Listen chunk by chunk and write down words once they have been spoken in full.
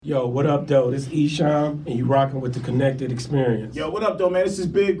Yo, what up, though? This is Esham, and you rocking with the Connected Experience. Yo, what up, though, man? This is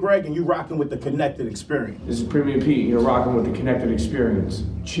Big Greg, and you rocking with the Connected Experience. This is Premium Pete, you're rocking with the Connected Experience.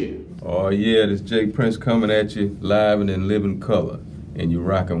 Chill. Oh yeah, this Jake Prince coming at you live and in living color, and you're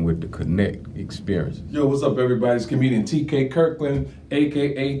rocking with the Connect Experience. Yo, what's up, everybody? It's comedian TK Kirkland,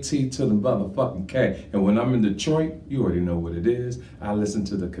 aka T to the motherfucking K. And when I'm in Detroit, you already know what it is. I listen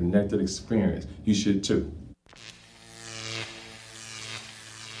to the Connected Experience. You should too.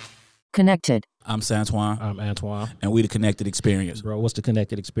 Connected. I'm Santuan. I'm Antoine. And we the Connected Experience. Bro, what's the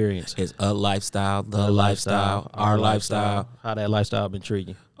Connected Experience? It's a lifestyle, the lifestyle, our lifestyle. How that lifestyle been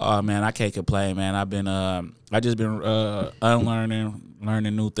treating you? Oh man, I can't complain, man. I just been unlearning,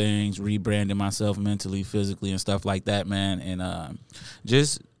 learning new things, rebranding myself mentally, physically, and stuff like that, man. And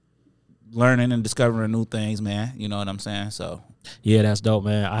just learning and discovering new things, man. You know what I'm saying? So yeah, that's dope,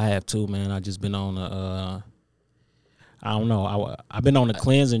 man. I have too, man. I just been on a I don't know. I've been on a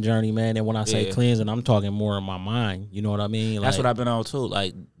cleansing journey, man. And when I say cleansing, I'm talking more in my mind. You know what I mean? That's what I've been on too.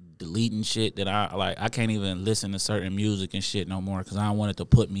 Like deleting shit that I can't even listen to certain music and shit no more because I don't want it to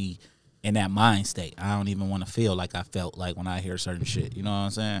put me in that mind state. I don't even want to feel like I felt like when I hear certain shit. You know what I'm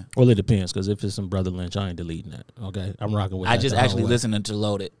saying? Well, it depends because if it's some Brother Lynch, I ain't deleting that. Okay, I'm rocking with. I just actually listening to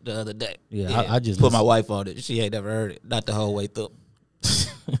Loaded the other day. Yeah. I just put my wife on it. She ain't never heard it, not the whole way through.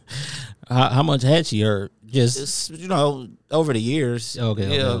 How much had she heard? Just over the years.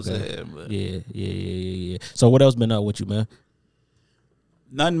 Okay. You know what I'm saying? But Yeah. So what else been up with you, man?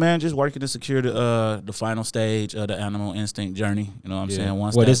 Nothing, man. Just working to secure the final stage of the animal instinct journey. You know what I'm saying?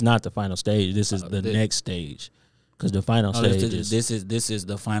 Well, this is not the final stage. This is the next stage. Because the final stage this is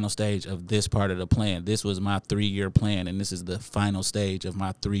the final stage of this part of the plan. This was my 3-year plan, and this is the final stage of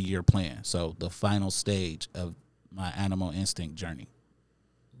my 3-year plan. So the final stage of my animal instinct journey.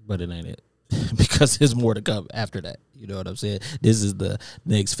 But it ain't it. Because there's more to come after that. You know what I'm saying? This is the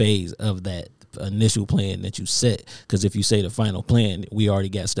next phase of that initial plan that you set. Because if you say the final plan, we already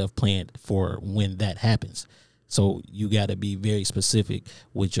got stuff planned for when that happens. So you got to be very specific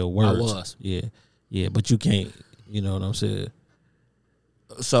with your words. I was. Yeah, but you can't. You know what I'm saying?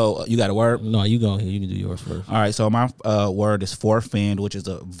 So you got a word? No, you go ahead. You can do yours first. All right. So my word is forfend, which is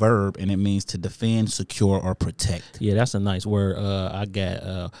a verb, and it means to defend, secure, or protect. Yeah, that's a nice word. I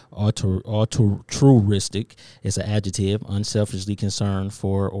got altruistic. It's an adjective, unselfishly concerned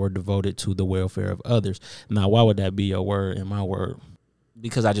for or devoted to the welfare of others. Now, why would that be your word and my word?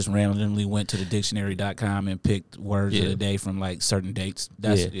 Because I just randomly went to the dictionary.com and picked words of the day from like certain dates.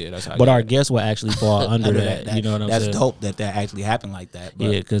 That's how. But our guests will actually fall under that. You know what I'm saying? That's dope that actually happened like that. But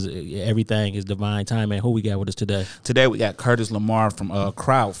because everything is divine time. And who we got with us today? Today we got Curtis Lamar from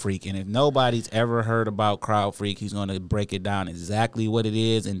CrowdFreak. And if nobody's ever heard about CrowdFreak, he's going to break it down exactly what it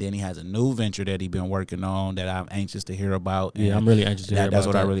is. And then he has a new venture that he's been working on that I'm anxious to hear about. Yeah, I'm really anxious to hear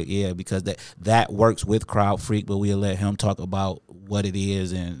about that. Because that works with CrowdFreak, but we'll let him talk about what it is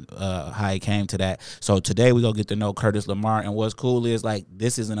and how he came to that. So today we're going to get to know Curtis Lamar. And what's cool is like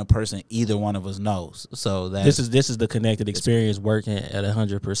this isn't a person either one of us knows. So this is the Connected Experience working at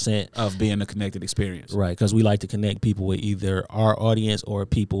 100% of being a Connected Experience. Right, because we like to connect people with either our audience or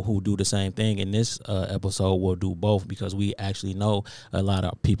people who do the same thing. And this episode will do both because we actually know a lot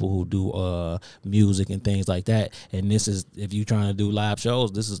of people who do music and things like that. And this is, if you're trying to do live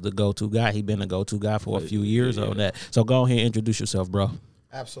shows, this is the go-to guy. He's been the go-to guy for a few years on that. So go ahead and introduce yourself, bro.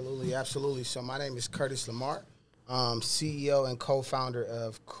 Absolutely. So my name is Curtis Lamar, CEO and co-founder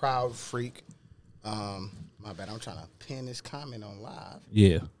of CrowdFreak. My bad, I'm trying to pin this comment on live.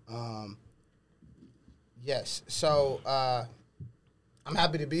 Yeah. Yes. So I'm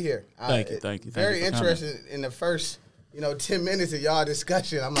happy to be here. Thank you. Very interested in the first 10 minutes of y'all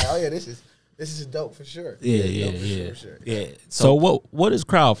discussion. I'm like, oh yeah, this is dope for sure. Yeah. For sure. Yeah. So what is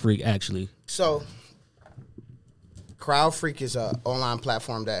CrowdFreak actually? So CrowdFreak is an online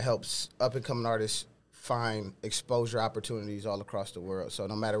platform that helps up-and-coming artists find exposure opportunities all across the world. So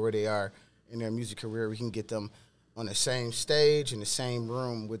no matter where they are in their music career, we can get them on the same stage in the same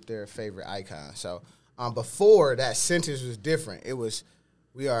room with their favorite icon. So before, that sentence was different. It was,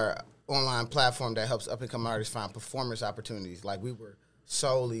 we are an online platform that helps up-and-coming artists find performance opportunities. Like we were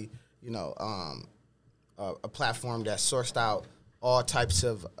solely, a platform that sourced out all types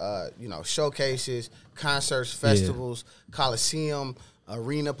of, showcases, concerts, festivals, Coliseum,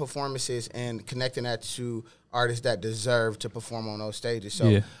 arena performances, and connecting that to artists that deserve to perform on those stages.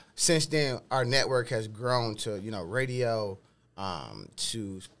 So since then, our network has grown to, radio,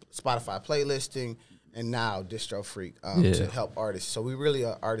 to Spotify playlisting, and now DistroFreak to help artists. So we really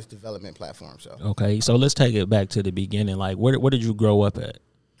are artist development platform. So okay, so let's take it back to the beginning. Like, where did you grow up at?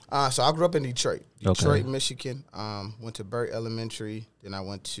 So I grew up in Detroit, Okay. Michigan. Went to Burt Elementary. Then I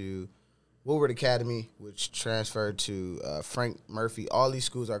went to Woodward Academy, which transferred to Frank Murphy. All these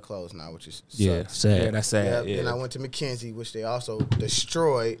schools are closed now, which is Yeah, sucks. sad. Yeah, that's sad. Then I went to McKenzie, which they also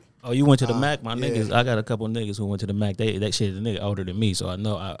destroyed. Oh, you went to the Mac, my yeah. niggas. I got a couple niggas who went to the Mac. That shit, the nigga older than me, so I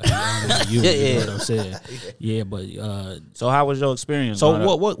know you know what I'm saying. Yeah, but So how was your experience? so growing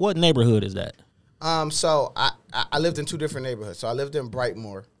up? what neighborhood is that? So I lived in two different neighborhoods. So I lived in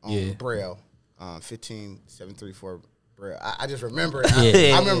Brightmoor on Yeah. Braille, 15734 Braille. I just remember it.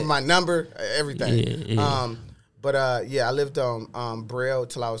 Yeah. I remember my number, everything. Yeah. But I lived on Braille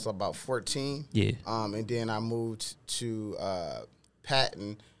till I was about 14. Yeah. And then I moved to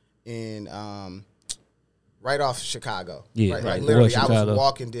Patton in right off Chicago. Yeah, right. right. Like literally, West I Chicago. was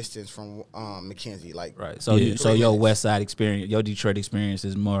walking distance from McKenzie. Like Right. So Yeah. so your West Side experience, your Detroit experience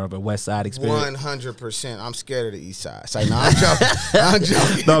is more of a West Side experience. 100%. I'm scared of the East Side. It's like, no, I'm joking. I'm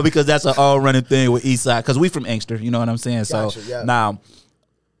joking. No, because that's an all running thing with East Side. Because we from Inkster, you know what I'm saying. Gotcha, So yeah. now,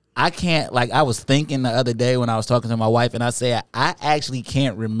 I can't, like, I was thinking the other day when I was talking to my wife, and I said I actually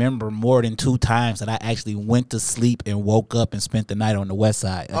can't remember more than 2 times that I actually went to sleep and woke up and spent the night on the West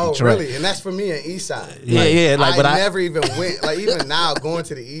Side of Oh, Detroit. really? And that's for me in East Side. Yeah, like, but I never even went. Like, even now, going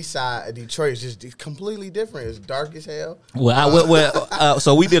to the East Side of Detroit is just completely different. It's dark as hell.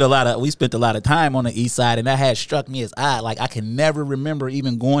 So we spent a lot of time on the East Side, and that had struck me as odd. Like, I can never remember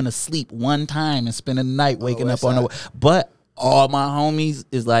even going to sleep one time and spending the night waking up West on the, but all my homies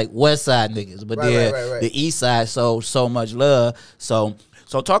is like West Side niggas, but Right, then right. the East Side so much love. So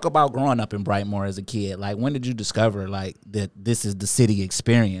talk about growing up in Brightmoor as a kid. Like, when did you discover like that this is the city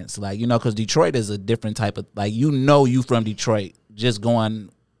experience? Like, you know, because Detroit is a different type of, like, you from Detroit just going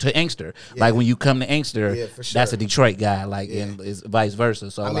to Inkster. Like, when you come to Inkster, Yeah, for that's sure. a Detroit guy. Like, and it's vice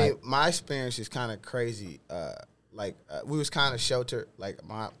versa. So I like, mean, my experience is kind of crazy. We was kind of sheltered. Like,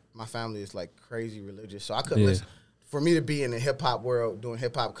 my family is like crazy religious, so I couldn't listen. For me to be in the hip hop world, doing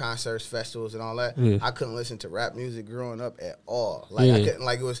hip hop concerts, festivals, and all that, I couldn't listen to rap music growing up at all. Like, I couldn't.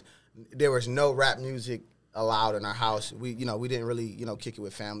 Like, there was no rap music allowed in our house. We didn't really kick it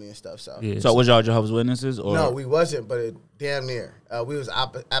with family and stuff. So so was y'all Jehovah's Witnesses or no, we wasn't, but it damn near. We was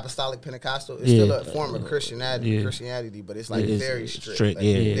apostolic Pentecostal. It's still a form of Christianity, but it's like It is very strict. strict, Like,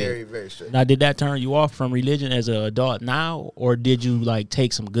 yeah. very, very strict. Now, did that turn you off from religion as an adult now, or did you like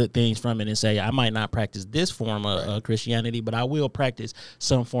take some good things from it and say, I might not practice this form of Christianity, but I will practice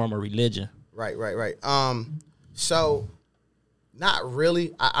some form of religion? Right. So not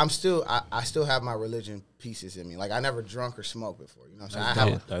really. I still have my religion pieces in me. Like, I never drunk or smoked before. You know what I'm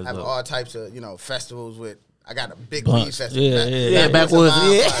saying? I have all types of festivals with. I got a big weed Bunch. festival. Yeah, backwoods.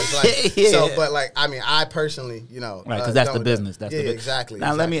 Like, Yeah. So, but like, I mean, I personally, right? Because that's the don't- business. That's the business. exactly.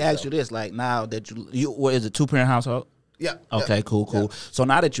 Now let me exactly. ask you this: like, now that you what is it, 2-parent household? Yeah. Okay, cool. So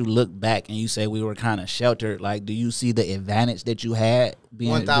now that you look back and you say we were kind of sheltered, like, do you see the advantage that you had?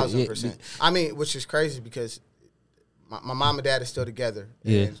 1,000%. I mean, which is crazy because my mom and dad are still together.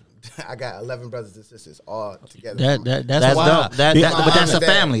 Yeah. And I got 11 brothers and sisters all together. That's That's wild. dope. But that's a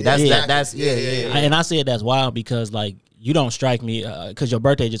family. That's Yeah. And I said that's wild because like you don't strike me because your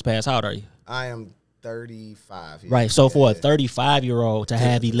birthday just passed. How old are you? I am 35. Right. So for a 35-year-old to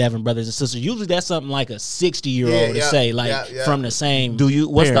have 11 brothers and sisters, usually that's something like a 60-year-old to say, like from the same. Do you?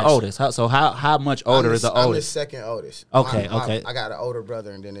 What's parents. the oldest? How much older is the I'm the oldest? second oldest. Okay. I got an older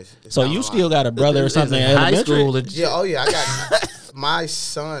brother, and then it's So down you the still line. got a brother or something in high elementary? school and Yeah, oh yeah, I got my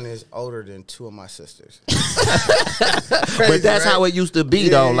son is older than 2 of my sisters. But that's how it used to be,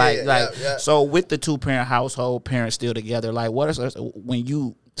 though. Like, yeah. so with the 2-parent household, parents still together. Like, what is when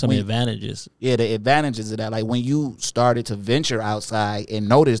you Some when- advantages. Yeah, the advantages of that. Like, when you started to venture outside and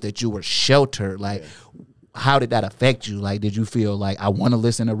noticed that you were sheltered, like, how did that affect you? Like, did you feel like I want to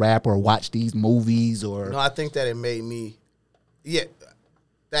listen to rap or watch these movies or? No, I think that it made me,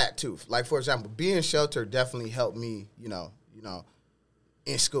 that too. Like, for example, being sheltered definitely helped me,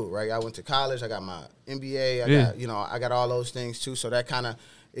 in school, right? I went to college. I got my MBA. I got all those things too. So that kind of,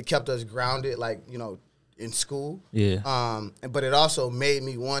 it kept us grounded, like, in school. Yeah. But it also made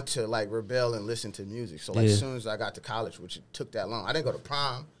me want to like rebel and listen to music. So like as soon as I got to college, which it took that long, I didn't go to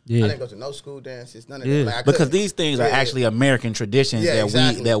prom. Yeah. I didn't go to no school dances. None of Yeah. that. Like, I Because couldn't. these things are actually American traditions Yeah, that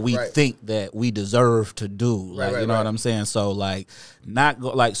exactly. we Right. think that we deserve to do. Like, Right, you know what I'm saying? So like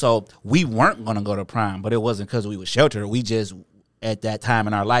so we weren't gonna go to prom, but it wasn't because we were sheltered. We just at that time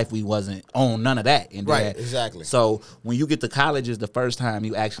in our life we wasn't on none of that. And Right, exactly. So when you get to college is the first time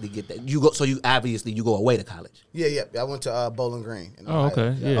you actually get that. You go away to college. Yeah. I went to Bowling Green. In Oh, Ohio.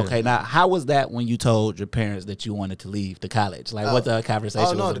 okay. Yeah. Okay, now how was that when you told your parents that you wanted to leave to college? Like what the conversation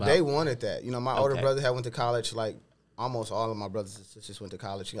Oh no, was about? they wanted that. My older Okay. brother had went to college like almost all of my brothers and sisters went to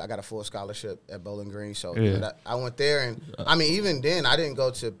college. I got a full scholarship at Bowling Green, so I went there, and I mean, even then, I didn't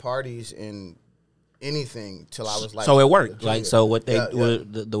go to parties and anything till I was like. So it worked. junior. Like, so what they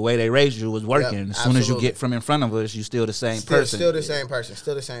the way they raised you was working. Yeah, as soon as you absolutely. get from in front of us, you still the same person. Still the same person.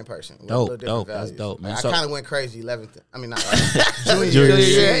 Still the same person. with Dope, little different dope. That's values. dope, man. I So- kind of went crazy 11th. I mean, not junior Junior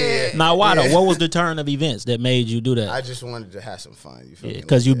year. year. Now, why though? What was the turn of events that made you do that? I just wanted to have some fun. You feel me?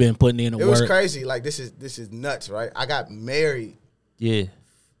 Because you've been putting in the It work. was crazy. Like this is nuts, right? I got married Yeah.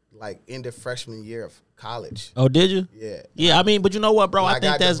 like end of freshman year of college. Oh, did you? Yeah. Yeah, I mean, but you know what, bro? I think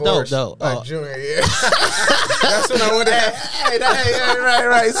got that's dope, divorced though. by junior year. That's when I went to have.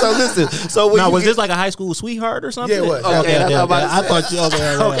 right. So listen. So when Now, you was get- this like a high school sweetheart or something? Yeah, it was. Okay, Okay, that's what I'm about to I say. thought you.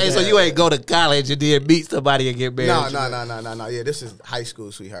 Okay, Okay, so you ain't go to college and then meet somebody and get married. No. Yeah, this is high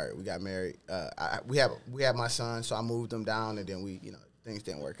school sweetheart. We got married. We have my son, so I moved him down, and then things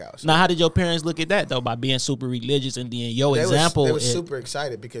didn't work out. So Now, how did your parents look at that though? By being super religious and then your they example. they were is- super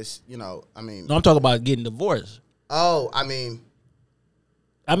excited because I mean, No, I'm talking about getting divorced. I mean,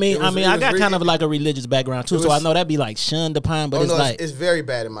 I It was got kind of really- like a religious background too, it so I was- know that'd be like shunned upon, but it's like it's very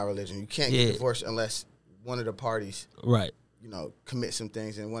bad in my religion. You can't Yeah. get divorced unless one of the parties, right. commit some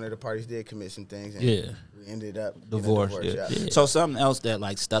things, and one of the parties did commit some things, and Yeah. we ended up getting Divorced, divorced, yeah. So something else that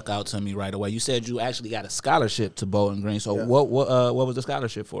like stuck out to me right away. You said you actually got a scholarship to Bowling Green. So Yeah. what was the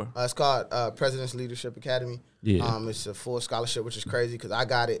scholarship for? It's called President's Leadership Academy. Yeah. It's a full scholarship, which is crazy because I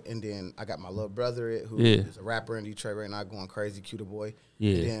got it, and then I got my little brother who Yeah. is a rapper in Detroit right now, going crazy, cuter boy.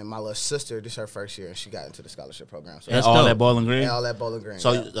 Yeah. And then my little sister, this is her first year, and she got into the scholarship program. So And That's all dope. at Bowling Green. and all at Bowling Green.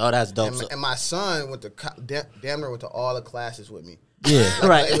 So yeah. that's dope. And, and my son went to damn near went to all the classes with me. Yeah.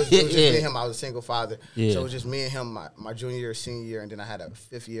 Right. It was just Yeah. me and him. I was a single father. Yeah. So it was just me and him my junior year, senior year, and then I had a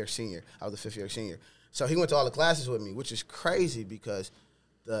fifth year senior. I was a fifth year senior. So he went to all the classes with me, which is crazy because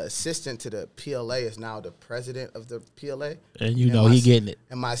the assistant to the PLA is now the president of the PLA. And you know he getting it.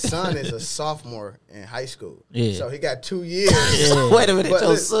 And my son is a sophomore in high school. Yeah. So he got 2 years. Wait a minute, But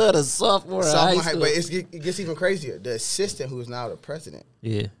your look, son a sophomore in high Sophomore high, school. but it gets even crazier. The assistant, who is now the president,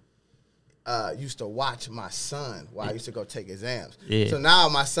 Yeah. used to watch my son while I used to go take exams. Yeah. So now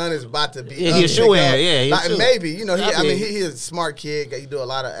my son is about to be Yeah, up he a to shoe go. in, yeah, he a Like, shoe. maybe he I mean- he's a smart kid. He do a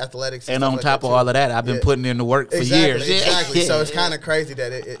lot of athletics, And stuff on like top that of too. all of that, I've been Yeah. putting in the work for Exactly, years. Yeah. exactly. So it's kind of crazy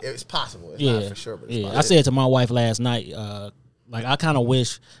that it's possible. It's not for sure, but it's yeah. possible. I said to my wife last night, like I kind of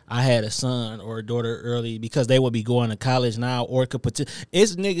wish I had a son or a daughter early because they would be going to college now or could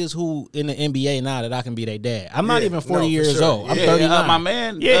it's niggas who in the NBA now that I can be their dad. I'm not Yeah, even 40 no, for years sure. old. I'm Yeah, 39. my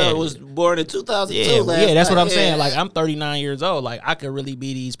man Yeah. was born in 2002. Yeah, last that's what night. I'm saying. Yeah. Like I'm 39 years old. Like I could really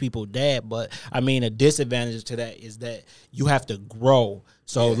be these people's dad, but I mean a disadvantage to that is that you have to grow.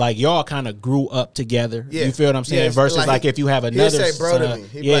 So like y'all kind of grew up together. Yeah. You feel what I'm saying? Yeah, Versus like if you have he'll another say bro to son, me.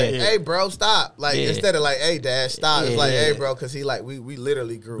 He'd yeah, be like, hey bro, stop. Like Yeah. instead of like, hey dad, stop. It's Yeah, like, hey yeah. bro, because he like we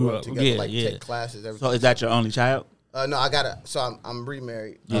literally grew up together. Yeah, like yeah. take classes, everything. So is that your only child? No, I'm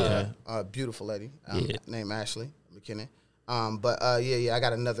remarried. Yeah. A beautiful lady Yeah. named Ashley McKinnon. I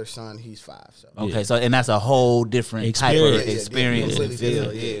got another son. He's 5. So Okay, so and that's a whole different type of Experience. Yeah, experience and completely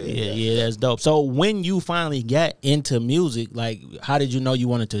feel. different. Yeah, that's dope. So when you finally got into music, like how did you know you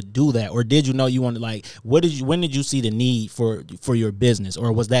wanted to do that? Or did you know you wanted like when did you see the need for your business?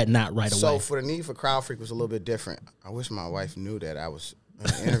 Or was that not right So away? for the need for CrowdFreak was a little bit different. I wish my wife knew that I was in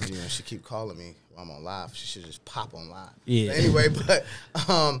an interview and she keep calling me while I'm on live. She should just pop on live. Yeah. But anyway,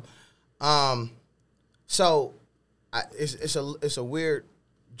 so it's a weird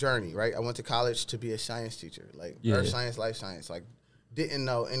journey, right? I went to college to be a science teacher, like earth science, life science. Like didn't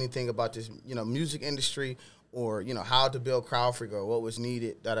know anything about this, music industry or how to build CrowdFreak or what was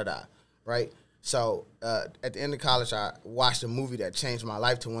needed, right? So at the end of college, I watched a movie that changed my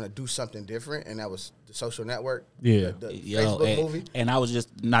life to want to do something different, and that was The Social Network. Yeah. the Yo, Facebook movie. and I was just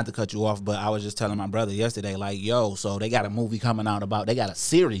not to cut you off, but I was just telling my brother yesterday, like, yo, so they got a movie coming out they got a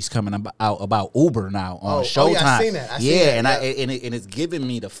series coming out about Uber now on Showtime. Yeah, I seen that. I seen Yeah, that, and it's giving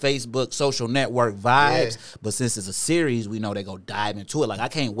me the Facebook social network vibes. Yeah. But since it's a series, we know they go dive into it. Like I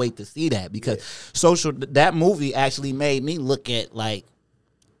can't wait to see that because that movie actually made me look at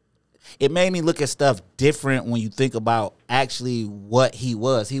it made me look at stuff different when you think about actually what he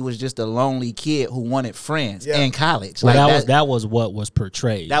was. He was just a lonely kid who wanted friends in college. Well, Like that was what was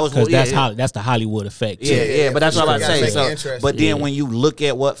portrayed. That was because what- yeah, that's the Hollywood effect. Too. Yeah, but that's for all I sure. say. Gotta make it So, interesting. but then Yeah. when you look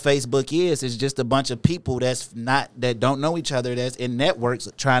at what Facebook is, it's just a bunch of people that don't know each other, that's in networks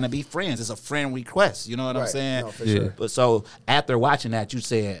trying to be friends. It's a friend request. You know what I'm Right. saying? No, for sure. But so after watching that, you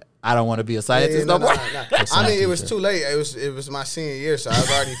said, I don't want to be a scientist no more. I mean, it was too late. It was my senior year, so I was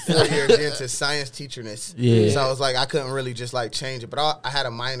already 4 years into science teacherness. Yeah. So I was like, I couldn't really just like change it. But I had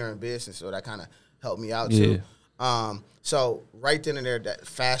a minor in business, so that kind of helped me out too. So right then and there, that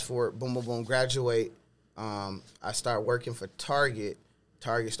fast forward, boom, boom, boom, graduate. I start working for Target.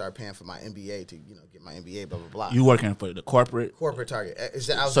 Target started paying for my MBA to get my MBA. Blah blah blah. You working for the corporate Target?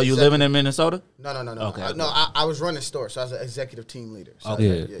 So you living in Minnesota? No. Okay. I was running stores, so I was an executive team leader. So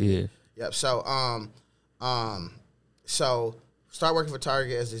Okay. Yep. So so start working for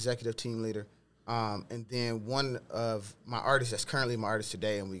Target as the executive team leader. And then one of my artists that's currently my artist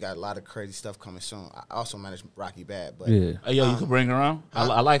today, and we got a lot of crazy stuff coming soon. I also manage Rocky Bad, but Hey, yo, you can bring her on.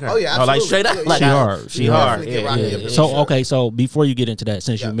 I like her. Oh yeah, no, like absolutely. straight up, Yeah, like She hard. She hard. definitely get Rocky Yeah, up yeah, there. So Sure. okay, so before you get into that,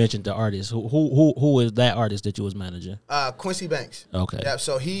 since Yeah. you mentioned the artist, who is that artist that you was managing? Quincy Banks. Okay. Yeah.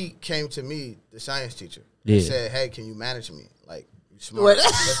 So he came to me, the science teacher, Yeah. and said, "Hey, can you manage me? Like, you smart.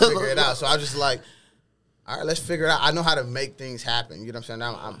 Let's figure it out." So I was just like, "All right, let's figure it out." I know how to make things happen. You know what I'm saying?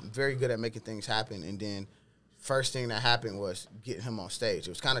 I'm very good at making things happen. And then first thing that happened was getting him on stage. It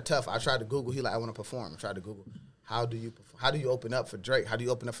was kind of tough. I tried to Google. He like, I want to perform. I tried to Google, how do you open up for Drake? How do you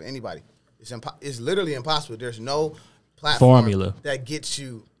open up for anybody? It's literally impossible. There's no platform Formula that gets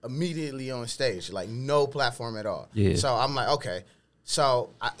you immediately on stage. Like no platform at all. Yeah. So I'm like, okay. So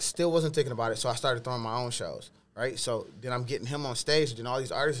I still wasn't thinking about it. So I started throwing my own shows. Right. So then I'm getting him on stage. And then all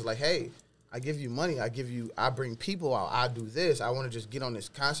these artists are like, hey, I give you money. I bring people out. I do this. I want to just get on this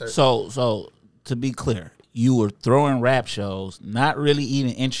concert. So to be clear, you were throwing rap shows, not really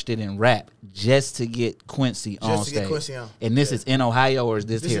even interested in rap, just to get Quincy on Just to stage. get Quincy on. And this Yeah. is in Ohio, or is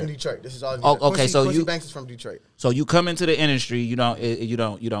this This here? is in Detroit. This is all in Oh, Detroit. okay, so Quincy you- Banks is from Detroit. So you come into the industry, you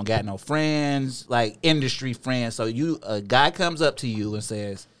don't got no friends, like industry friends. So a guy comes up to you and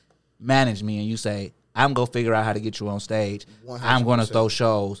says, "Manage me," and you say, "I'm gonna figure out how to get you on stage. I'm gonna 100%. throw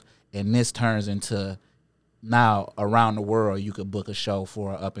shows," and this turns into now around the world you could book a show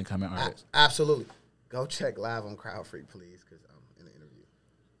for an up and coming artist. Absolutely. Go check live on CrowdFreak, please, because I'm in an interview.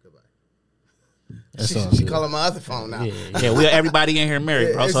 Goodbye. That's all She good. calling my other phone now. Yeah, everybody in here married,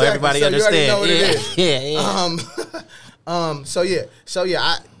 Yeah, bro. So exactly. everybody So you already understand. know what it is. Yeah. So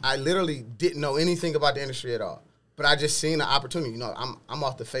yeah, I literally didn't know anything about the industry at all, but I just seen the opportunity. I'm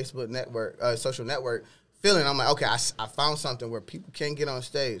off the Facebook network, social network, feeling. I'm like, okay, I found something where people can get on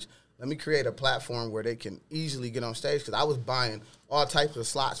stage. Let me create a platform where they can easily get on stage, because I was buying all types of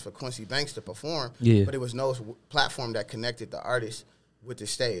slots for Quincy Banks to perform, but it was no platform that connected the artist with the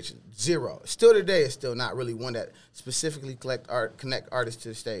stage. Zero. Still today, it's still not really one that specifically connect artists to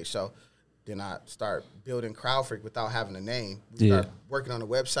the stage. So then I start building CrowdFreak without having a name. We start working on a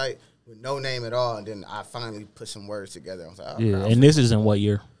website with no name at all, and then I finally put some words together. I was like, oh, Yeah, CrowdFreak. and this is in what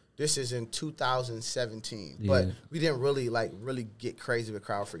year? This is in 2017, Yeah. but we didn't really get crazy with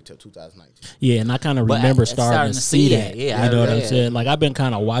CrowdFreak till 2019. Yeah, and I kind of But remember I'm starting to see that. Yeah, You know what I'm yeah. saying? Like I've been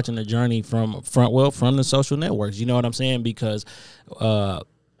kind of watching the journey from the social networks. You know what I'm saying? Because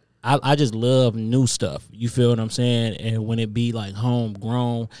I just love new stuff. You feel what I'm saying? And when it be like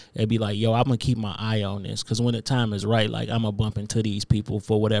homegrown, it'd be like, yo, I'm gonna keep my eye on this, because when the time is right, like I'm gonna bump into these people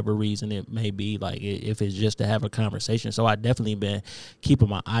for whatever reason it may be. Like if it's just to have a conversation. So I definitely been keeping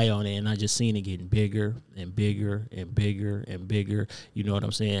my eye on it, and I just seen it getting bigger and bigger and bigger and bigger. You know what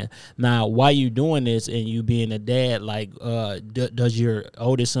I'm saying? Now, while you doing this and you being a dad, like, does your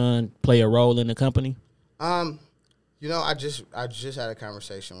oldest son play a role in the company? I just had a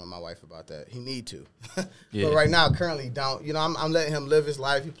conversation with my wife about that. He need to, Yeah. but right now, currently, don't. I'm letting him live his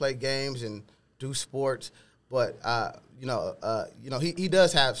life. He play games and do sports, but he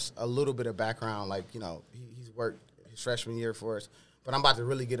does have a little bit of background. Like he's worked his freshman year for us, but I'm about to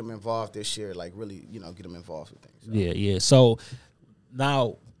really get him involved this year. Like really, get him involved with things. So. Yeah. So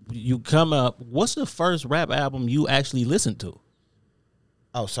now you come up. What's the first rap album you actually listened to?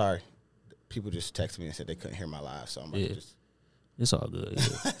 Oh, sorry. People just texted me and said they couldn't hear my live, so I'm about to just. It's all good.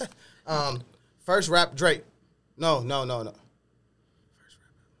 Yeah. First rap Drake. No. First rap.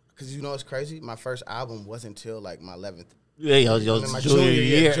 Because it's crazy. My first album wasn't until like my 11th. Yeah, yo, My junior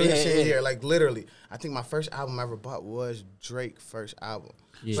year. Junior, Yeah, senior yeah. year. Like literally, I think my first album I ever bought was Drake's first album.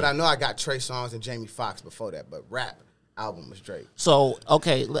 Yeah. But I know I got Trey Songz and Jamie Foxx before that. But rap album was Drake. So,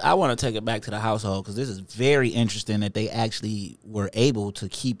 okay, I want to take it back to the household, because this is very interesting that they actually were able to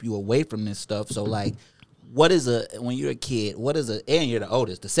keep you away from this stuff. So, like, when you're a kid, and you're the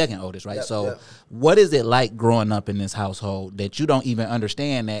oldest, the second oldest, right? Yep, So, yep. what is it like growing up in this household that you don't even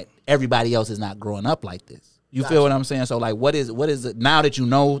understand that everybody else is not growing up like this? You feel what I'm saying? So, like, what is it now that you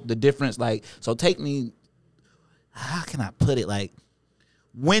know the difference? Like, so take me, how can I put it? Like,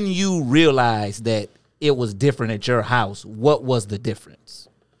 when you realize that it was different at your house, what was the difference?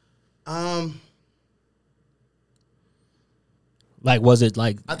 Like, was it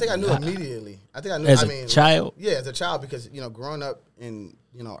like? I think I knew immediately. I think I knew as a child. Yeah, as a child, because growing up in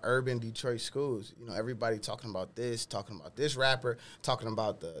urban Detroit schools, everybody talking about this rapper, talking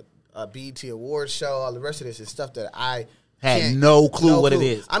about the BET Awards show, all the rest of this is stuff that I Had no clue what it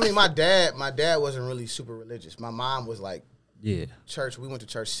is. I mean, my dad wasn't really super religious. My mom was like, Yeah. church. We went to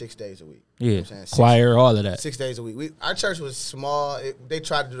church 6 days a week. Yeah. You know what I'm saying? Choir, all of that. 6 days a week. Our church was small. They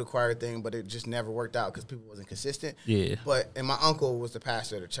tried to do the choir thing, but it just never worked out because people wasn't consistent. Yeah. And my uncle was the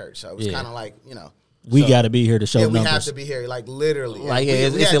pastor of the church, so it was kind of like, We so, got to be here to show numbers. we have to be here, like literally. Like, we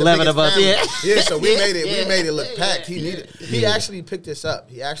it's had the 11 of biggest us, family. Yeah, so we made it. We made it look packed. He actually picked us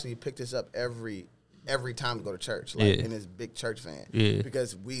up. He actually picked us up every time to go to church, like in his big church van. Yeah.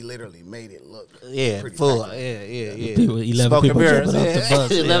 Because we literally made it look pretty full. packed. Yeah. People, 11 Smoke people and jumping off the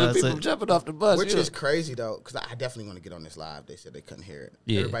bus. 11 people jumping off the bus. Which is crazy though, because I definitely want to get on this live. They said they couldn't hear it.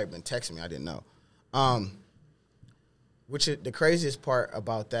 Yeah. Everybody been texting me. I didn't know. The craziest part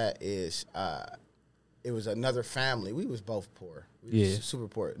about that is it was another family. We was both poor. We was super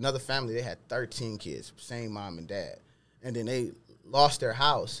poor. Another family. They had 13 kids, same mom and dad, and then they lost their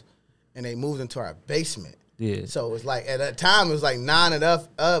house and they moved into our basement. Yeah. So it was like, at that time, it was like 9 of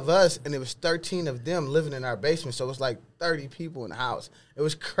us, and it was 13 of them living in our basement. So it was like 30 people in the house. It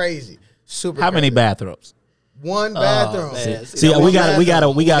was crazy. Super How many crazy. bathrooms? One bathroom. See, we got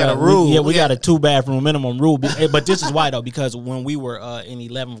a rule. We got a 2-bathroom minimum rule. But this is why though, because when we were in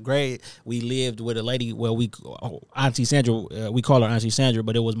 11th grade, we lived with a lady. Well, Auntie Sandra. We call her Auntie Sandra,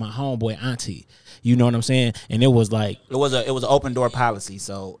 but it was my homeboy auntie. You know what I'm saying? And it was like It was an open door policy.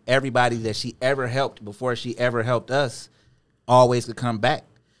 So everybody that she ever helped before she ever helped us always could come back.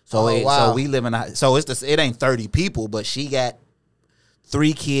 So so we live in it ain't 30 people, but she got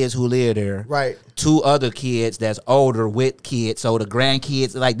 3 kids who live there. Right. 2 other kids that's older with kids. So the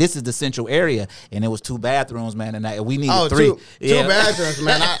grandkids, like, this is the central area, and it was 2 bathrooms, man, and we needed 3. Two bathrooms,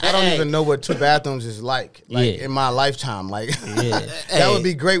 man. I don't even know what 2 bathrooms is like in my lifetime. Like, that would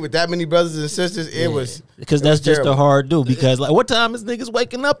be great with that many brothers and sisters. It was because that's just a hard do. Because like, what time is niggas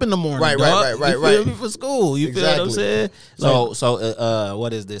waking up in the morning? Right, dog? right, You feel me, for school. You feel what I'm Exactly. saying? So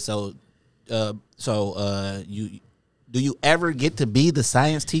what is this? Do you ever get to be the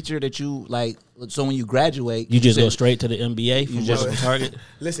science teacher that you like? So when you graduate, You just go straight to the MBA from just- just Target.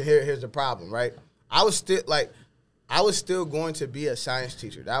 Listen, here's the problem, right? I was still going to be a science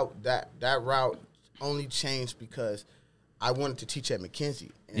teacher. That route only changed because I wanted to teach at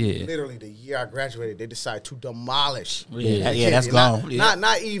McKenzie. And literally the year I graduated, they decided to demolish. Yeah, that's gone.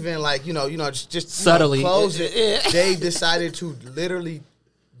 Not even like just Subtly. close it. They decided to literally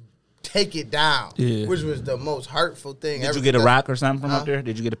take it down, which was the most hurtful thing. Did you get a rock or something from up there?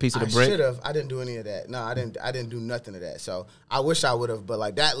 Did you get a piece of the brick? I should have. I didn't do any of that. No, I didn't do nothing of that. So I wish I would have. But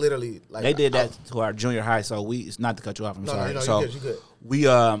like that, literally, like They did that to our junior high. So it's not to cut you off. I'm sorry. No, so you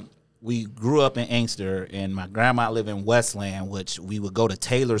good. we grew up in Inkster, and my grandma lived in Westland, which we would go to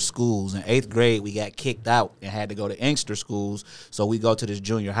Taylor schools. In 8th grade, we got kicked out and had to go to Inkster schools. So we go to this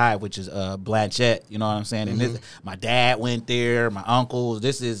junior high, which is Blanchette. You know what I'm saying? And this, my dad went there, my uncles.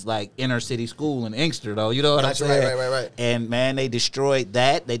 This is like inner city school in Inkster, though. You know what I'm saying? Right. And man, they destroyed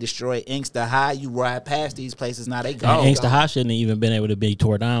that. They destroyed Inkster High. You ride past these places, now they And gone. Inkster High shouldn't have even been able to be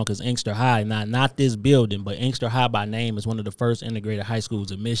tore down because Inkster High, not this building, but Inkster High by name is one of the first integrated high schools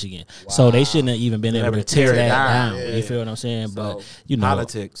in Michigan. Wow. So they shouldn't have even been able to tear that down. Yeah. You feel what I'm saying? So, but you know,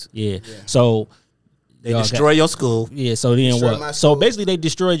 politics. Yeah. So They destroy your school. Yeah. So then Destroy my what? school. So basically, they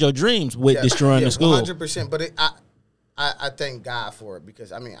destroyed your dreams with destroying the school. 100%. But I thank God for it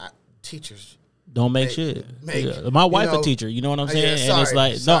because teachers. Don't make shit. My wife a teacher, you know what I'm saying? Yeah, and it's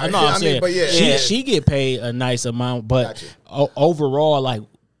like I'm saying she get paid a nice amount, but overall, like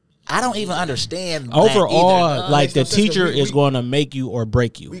I don't even understand. overall, like the Makes no sense, teacher but is going to make you or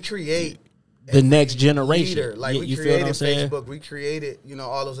break you. We create The next generation. leader. Like we You feel what I'm created saying? Facebook, we created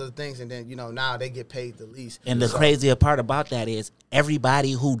all those other things, and then now they get paid the least. And the crazier part about that is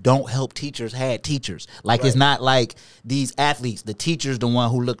everybody who don't help teachers had teachers. Like it's not like these athletes. The teacher's the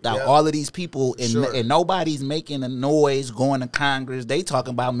one who looked out. Yep. All of these people, and, Sure. and nobody's making a noise going to Congress. They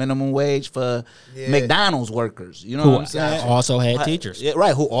talking about minimum wage for McDonald's workers. You know what I'm saying? Also had teachers. Yeah,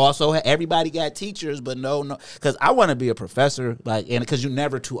 right. Who also had, everybody got teachers, but no. Because I want to be a professor, like, and because you're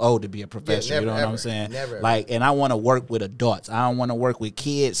never too old to be a professor. never, you know what I'm ever. saying? Never, ever. Like, and I want to work with adults. I don't want to work with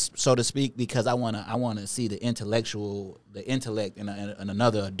kids, so to speak, because I want to see the intellect in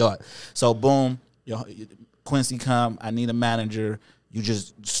another adult. So boom, Quincy come. I need a manager. You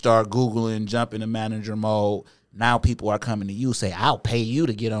just start Googling, jump into manager mode. Now people are coming to you, say, I'll pay you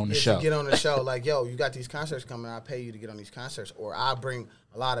to get on the show. Get on the show. Like, yo, you got these concerts coming. I'll pay you to get on these concerts. Or I'll bring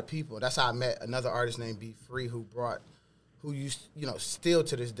a lot of people. That's how I met another artist named Be Free who who still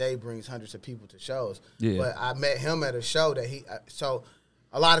to this day brings hundreds of people to shows. Yeah. But I met him at a show that so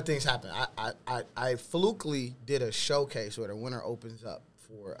a lot of things happened. I flukily did a showcase where the winner opens up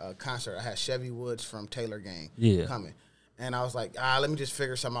for a concert. I had Chevy Woods from Taylor Gang coming. And I was like, let me just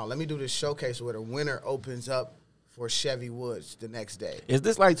figure something out. Let me do this showcase where the winner opens up for Chevy Woods the next day. Is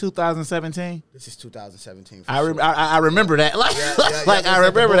this like 2017? This is 2017. I remember that. Like, yeah, I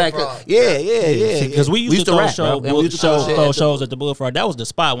remember that. Yeah. Because we used to rap, throw shows at the Bullfrog. That was the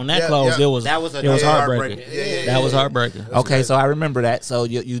spot. When that closed, it was heartbreaking. That was heartbreaking. Okay, so I remember that. So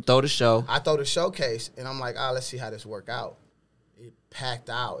you throw the show. I throw the showcase, and I'm like, let's see how this work out. It packed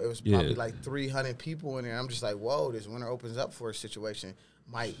out. It was probably like 300 people in there. I'm just like, whoa, this winner opens up for a situation.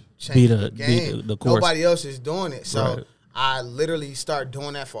 Might change the game. The course. Nobody else is doing it. So Right. I literally start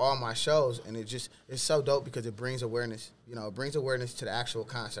doing that for all my shows, and it's so dope because it brings awareness. It brings awareness to the actual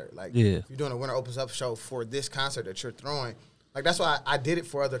concert. Like, if you're doing a winner opens up show for this concert that you're throwing, like that's why I did it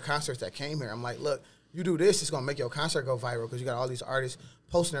for other concerts that came here. I'm like, look, you do this, it's gonna make your concert go viral because you got all these artists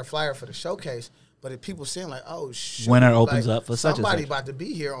posting their flyer for the showcase. But if people seeing like, oh shit, Winner opens up for such and somebody such. about to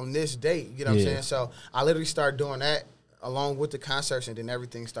be here on this date. You know what I'm saying? So I literally started doing that along with the concerts, and then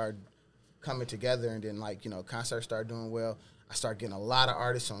everything started coming together, and then concerts started doing well. I started getting a lot of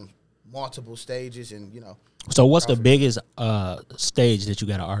artists on multiple stages, and So what's the biggest stage that you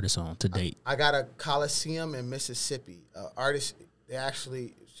got an artist on to date? I got a Coliseum in Mississippi. Artists,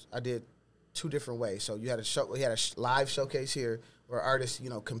 I did two different ways. So we had a live showcase here where artists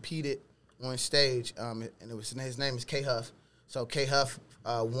competed on stage, and his name is K Huff. So K Huff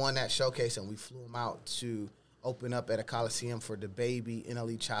won that showcase, and we flew him out to open up at a Coliseum for the Baby,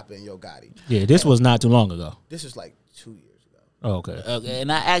 NLE Choppa, and Yo Gotti. Yeah, this was not too long ago. This was like 2 years ago. Oh, okay. Okay, and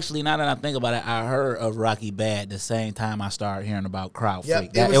now that I think about it, I heard of Rocky Bad the same time I started hearing about Crowd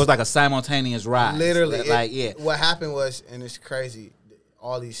Freak. Yep, It was like a simultaneous rise. Literally. Like, What happened was, and it's crazy,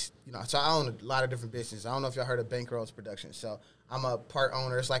 all these, so I own a lot of different businesses. I don't know if y'all heard of Bankrolls Productions. So I'm a part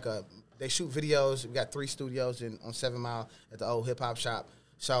owner. It's like they shoot videos. We got 3 studios on 7 Mile at the old hip-hop shop.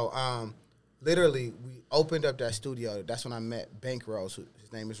 So, literally, we opened up that studio. That's when I met Bankrolls.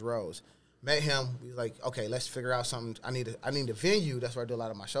 His name is Rose. Met him. We was like, okay, let's figure out something. I need a venue. That's where I do a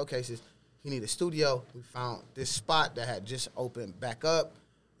lot of my showcases. He need a studio. We found this spot that had just opened back up.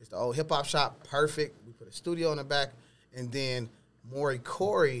 It's the old hip-hop shop. Perfect. We put a studio in the back. And then Maury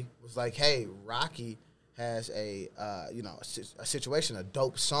Corey was like, hey, Rocky has a situation, a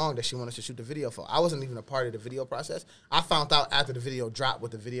dope song that she wanted to shoot the video for. I wasn't even a part of the video process. I found out after the video dropped what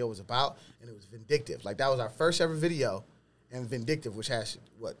the video was about, and it was Vindictive. Like, that was our first ever video, and Vindictive, which has,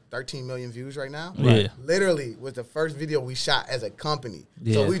 13 million views right now? Yeah. Literally was the first video we shot as a company.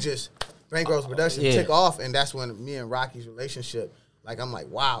 Yeah. So we just, Bankrolls Productions took off, and that's when me and Rocky's relationship, I'm like,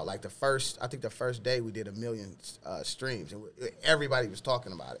 wow, I think the first day we did 1 million streams, and everybody was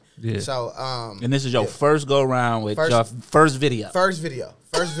talking about it. Yeah. So, and this is your first go round with your first video. First video.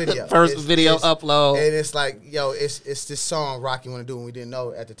 First video upload. And it's like, it's this song Rocky want to do, and we didn't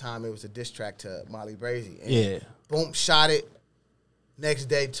know at the time it was a diss track to Molly Brazy. And boom, shot it. Next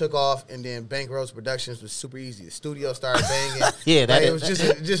day took off, and then Bankrolls Productions was super easy. The studio started banging. It was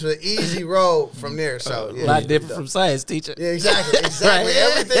just an easy road from there. So a lot different from science teacher. Yeah, exactly. Right.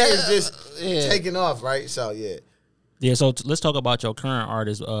 Everything is just taking off, right? So Yeah, so let's talk about your current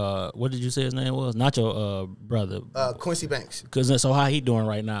artist. What did you say his name was? Not your brother. Quincy Banks. So how he doing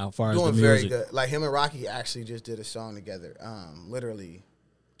right now as far as the Doing music? very good. Like, him and Rocky actually just did a song together, literally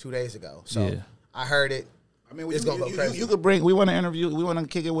 2 days ago. So I heard it. I mean, it's gonna go crazy. You could bring. We want to interview. We want to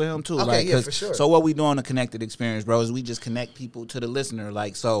kick it with him too. Okay, for sure. So what we do on the Connected Experience, bro, is we just connect people to the listener.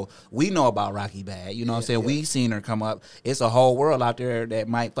 Like, so we know about Rocky Bad. You know what I'm saying? We seen her come up. It's a whole world out there that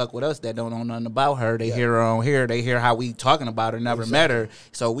might fuck with us that don't know nothing about her. They hear her on here. They hear how we talking about her. Never met her.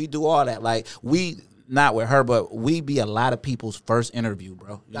 So we do all that. Like, we. Not with her, but we be a lot of people's first interview,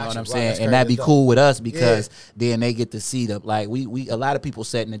 bro. You know what I'm saying? And that'd be cool with us because then they get to see the, like, we a lot of people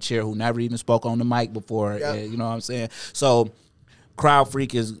sat in the chair who never even spoke on the mic before. You know what I'm saying? So Crowd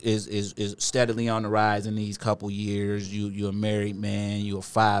Freak is steadily on the rise in these couple years. You're a married man, you're a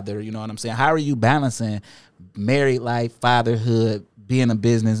father, you know what I'm saying? How are you balancing married life, fatherhood, being a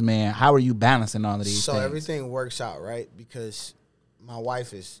businessman? How are you balancing all of these things? So everything works out, right? Because my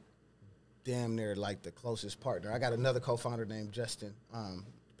wife is damn near like the closest partner. I got another co-founder named Justin,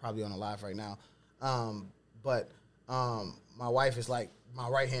 probably on the live right now. But my wife is like my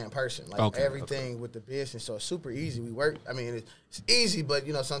right-hand person. Like, everything with the business, so it's super easy. We work. I mean, it's easy, but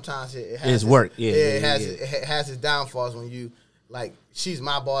sometimes it has it's work. It has its downfalls when you like she's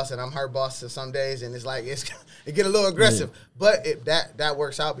my boss and I'm her boss some days, and it's like it get a little aggressive. Yeah. But that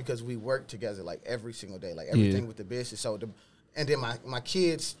works out because we work together like every single day, like everything with the business. So and then my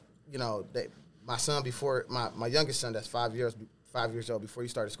kids, you know, my son before my youngest son that's 5 years old before he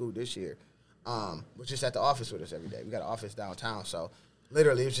started school this year, was just at the office with us every day. We got an office downtown, so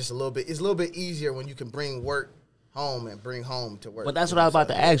literally it's just a little bit easier when you can bring work home and bring home to work. But that's what I was about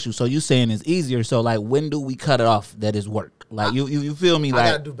to ask you. So you saying it's easier. So like, when do we cut it off that is work? Like you feel me? Like,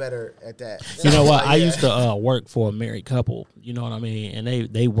 I gotta do better at that. You know what? I used to work for a married couple. You know what I mean?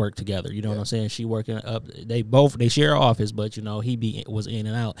 And they work together. You know what I'm saying? She working up. They share an office, but you know he was in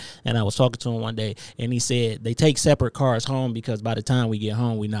and out. And I was talking to him one day, and he said they take separate cars home because by the time we get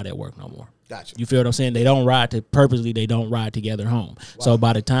home, we not at work no more. Gotcha. You feel what I'm saying? They don't ride together home. Wow. So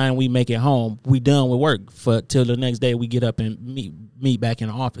by the time we make it home, we done with work till the next day we get up and meet back in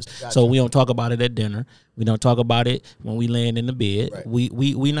the office. Gotcha. So we don't talk about it at dinner. We don't talk about it when we land in the bed. Right.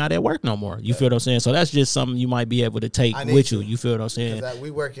 We not at work no more. You feel what I'm saying? So that's just something you might be able to take with you. You feel what I'm saying?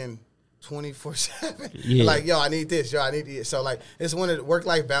 We working 24/7. Yeah. Like, yo, I need this. Yo, I need this. So like, it's one of the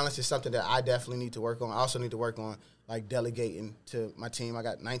work-life balance is something that I definitely need to work on. I also need to work on like delegating to my team. I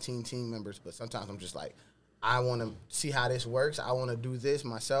got 19 team members, but sometimes I'm just like, I want to see how this works. I want to do this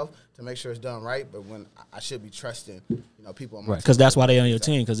myself to make sure it's done right. But when I should be trusting, you know, people on my team. Right, because that's why they on your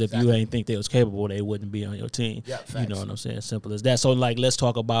team. Because if you ain't think they was capable, they wouldn't be on your team. Yeah, facts. You know what I'm saying? Simple as that. So like, let's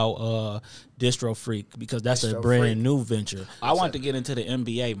talk about DistroFreak because that's a brand new venture. I want to get into the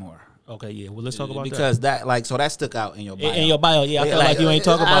NBA more. Okay, yeah. Well, let's talk about because that like so that stuck out in your bio. In your bio, yeah. I felt like you ain't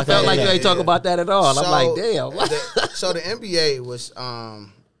talk about that. I felt like you ain't talk about that at all. So, I'm like, damn. So the NBA was,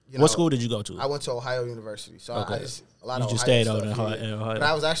 you know, what school did you go to? I went to Ohio University. So I just a lot of just Ohio stayed stuff, in Ohio. But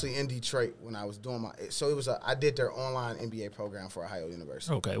I was actually in Detroit when I was doing my. So it was I did their online NBA program for Ohio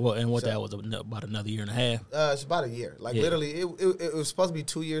University. Okay, well, and that was about another year and a half. It's about a year. Like literally, it was supposed to be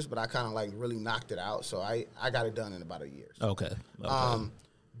 2 years, but I kind of like really knocked it out. So I got it done in about a year. So. Okay.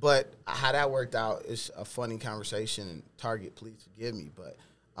 But how that worked out is a funny conversation. And Target, please forgive me, but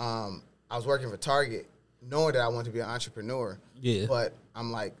I was working for Target, knowing that I wanted to be an entrepreneur. Yeah. But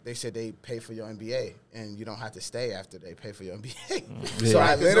I'm like, they said they pay for your MBA, and you don't have to stay after they pay for your MBA. Yeah. So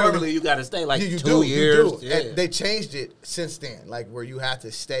I literally, you got to stay like you 2 years. You do. Yeah. And they changed it since then, like where you have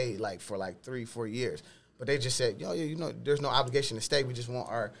to stay like for like 3-4 years. But they just said, you know, there's no obligation to stay. We just want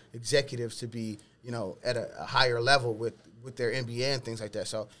our executives to be, you know, at a higher level with their MBA and things like that.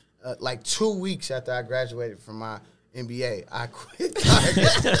 So, like 2 weeks after I graduated from my MBA, I quit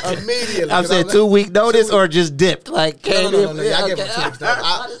Target immediately. I'm saying 2 week notice or just dipped? Like, no. I gave them 2 weeks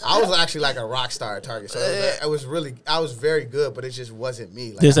notice. I was actually like a rock star at Target. So I was very good, but it just wasn't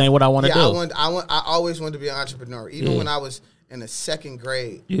me. Like, this ain't what I want to do. I always wanted to be an entrepreneur. Even when I was in the second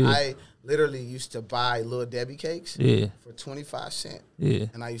grade, I literally used to buy Little Debbie cakes for 25 cents. Yeah.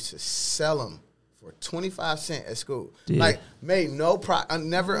 And I used to sell them for 25 cents at school. Yeah. Like, made no I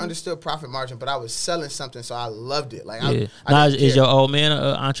never understood profit margin, but I was selling something, so I loved it. Like, now, is your old man an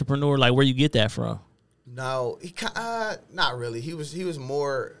entrepreneur? Like, where you get that from? No, not really. He was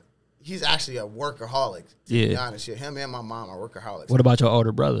more. He's actually a workaholic. To be honest, him and my mom are workaholics. What about your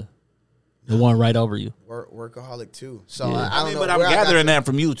older brother? The one right over you. Workaholic too. So I don't know. But I'm gathering that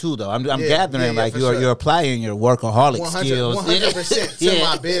from you too, though. I'm gathering like you're applying your workaholic skills 100% to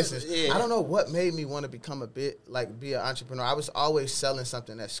my business. Yeah. I don't know what made me want to become be an entrepreneur. I was always selling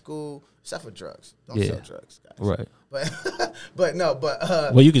something at school, except for drugs. Don't sell drugs, guys. Right. But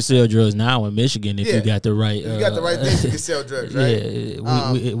well, you can sell drugs now in Michigan if you got the right. If you got the right things, you can sell drugs, right?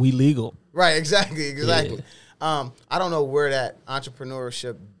 Yeah, we legal. Right. Exactly. Yeah. I don't know where that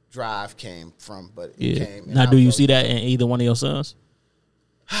entrepreneurship drive came from, but it came. Now, do you see that in either one of your sons?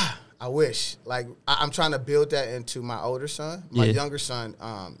 I wish. Like, I'm trying to build that into my older son. My younger son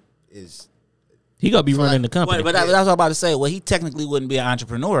is. He gonna be running the company. But that's what I was about to say. Well, he technically wouldn't be an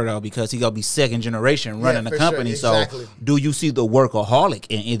entrepreneur though, because he gonna be second generation running the company. Sure. Exactly. So, do you see the workaholic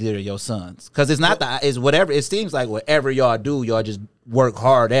in either of your sons? Because it's not it's whatever. It seems like whatever y'all do, y'all just work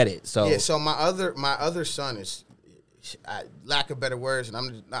hard at it. So So my other son is. Lack of better words, and I'm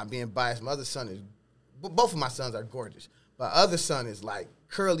just not being biased. My other son is, both of my sons are gorgeous. My other son is like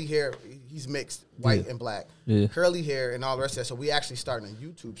curly hair. He's mixed, white and black. Yeah. Curly hair and all the rest of that. So we actually starting a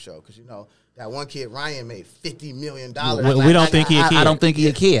YouTube show because, you know, that one kid, Ryan, made $50 million. We don't think he a kid. I don't think he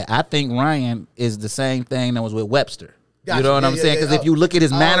a kid. I think Ryan is the same thing that was with Webster. Gotcha. You know what I'm saying? Because if you look at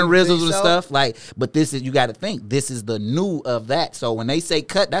his mannerisms and stuff, like, but this is, you got to think, this is the new of that. So when they say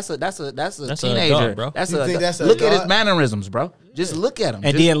cut, that's a teenager, adult, bro. Look at his mannerisms, bro. Just look at them.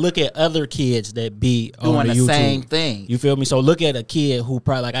 And then look at other kids that be doing on the YouTube. same thing. You feel me? So look at a kid who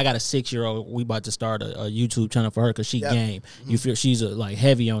probably like I got a 6-year-old. We about to start a YouTube channel for her because she game. You feel she's like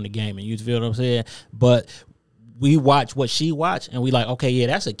heavy on the game, and you feel what I'm saying? But we watch what she watch, and we like, okay, yeah,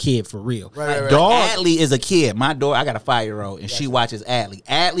 that's a kid for real. Right. Dog Adley is a kid. My daughter, I got a 5-year-old, and she watches Adley.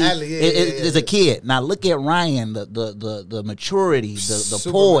 Adley is a kid. Now look at Ryan, the maturity, the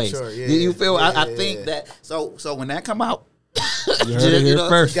Super poise. mature. Yeah, you feel? yeah, I think that. So when that come out, You heard it here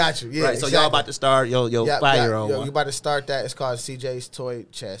first. Got you. Yeah, right. So y'all about to start your 5-year-old. You about to start that. It's called CJ's Toy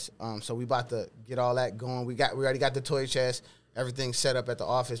Chest. So we about to get all that going. We already got the toy chest. Everything's set up at the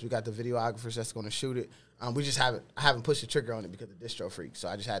office. We got the videographers that's going to shoot it. We just haven't pushed the trigger on it because of DistroFreak. So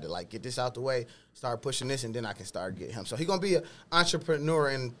I just had to like get this out the way, start pushing this, and then I can start getting him. So he's gonna be an entrepreneur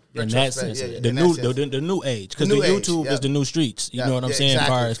in that sense, the new age, because The the new age, YouTube is the new streets. You know what I'm saying?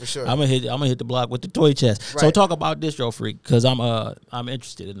 exactly, As far as for sure. I'm gonna hit the block with the toy chest. So Right. talk about DistroFreak because I'm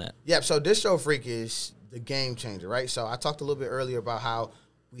interested in that. Yep. So DistroFreak is the game changer, right? So I talked a little bit earlier about how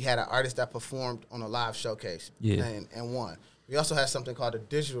we had an artist that performed on a live showcase, and won. We also had something called a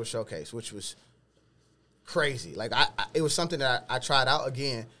digital showcase, which was crazy. Like it was something that I tried out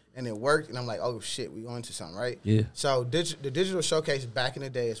again, and it worked. And I'm like, oh shit, we going to something, right? Yeah. So the digital showcase back in the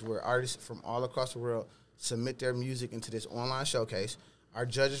day is where artists from all across the world submit their music into this online showcase. Our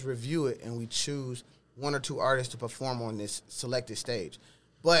judges review it, and we choose 1 or 2 artists to perform on this selected stage.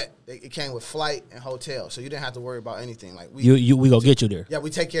 But it came with flight and hotel, so you didn't have to worry about anything. Like we go get you there. Yeah, we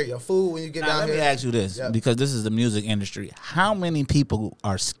take care of your food when you get Now, down let here. me ask you this, Yep. because this is the music industry. How many people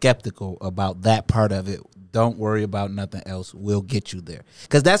are skeptical about that part of it? Don't worry about nothing else. We'll get you there.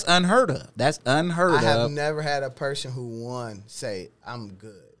 Because that's unheard of. I have never had a person who won say, I'm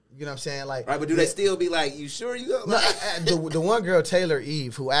good. You know what I'm saying? Like, Right, but do they still be like, you sure you go? No, the one girl, Taylor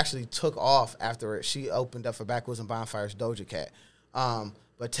Eve, who actually took off after it, she opened up for Backwoods and Bonfires Doja Cat.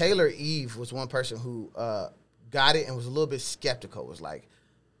 But Taylor Eve was one person who got it and was a little bit skeptical. Was like,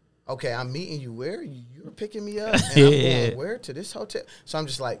 okay, I'm meeting you where? You're picking me up? And I'm going where? To this hotel? So I'm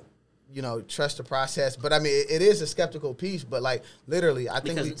just like, trust the process. But, I mean, it is a skeptical piece. But, like, literally, I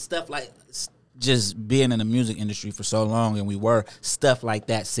think because stuff like just being in the music industry for so long, and stuff like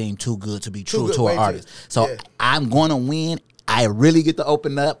that seemed too good to be true to an artist. So I'm going to win. I really get to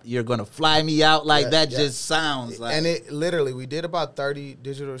open up. You're going to fly me out like that. Just sounds like. And it literally, we did about 30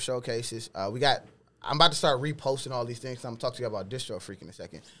 digital showcases. I'm about to start reposting all these things. I'm going to talk to you about DistroFreak in a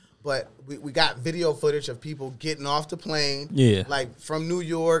second. But we got video footage of people getting off the plane. Yeah. Like from New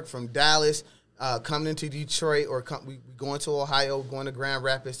York, from Dallas, coming into Detroit, or we going to Ohio, going to Grand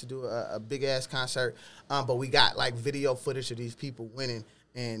Rapids to do a big-ass concert. But we got like video footage of these people winning.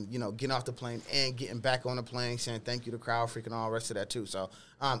 And, getting off the plane and getting back on the plane, saying thank you to CrowdFreak and all the rest of that, too. So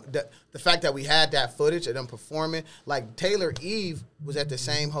the fact that we had that footage of them performing, like Taylor Eve was at the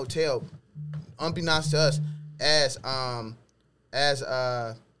same hotel, unbeknownst to us, as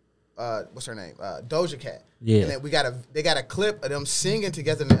what's her name? Doja Cat. Yeah. And then they got a clip of them singing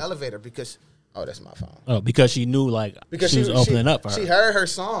together in the elevator because, oh, that's my phone. Oh, because she knew she was opening up for her. She heard her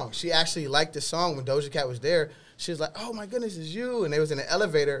song. She actually liked the song when Doja Cat was there. She was like, oh, my goodness, it's you. And they was in the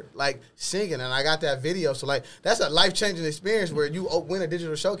elevator, like, singing. And I got that video. So, like, that's a life-changing experience where you win a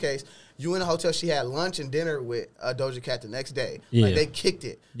digital showcase. You in a hotel. She had lunch and dinner with Doja Cat the next day. Yeah. Like, they kicked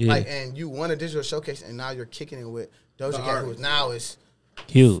it. Yeah. Like, and you won a digital showcase, and now you're kicking it with Doja Cat, who now is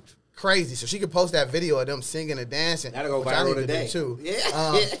huge. Crazy. So she could post that video of them singing and dancing. That'll go which I viral need to today. do too.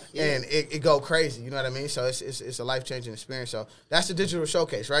 Yeah. And it go crazy. You know what I mean? So it's a life-changing experience. So that's the digital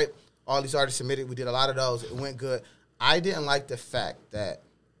showcase, right? All these artists submitted. We did a lot of those. It went good. I didn't like the fact that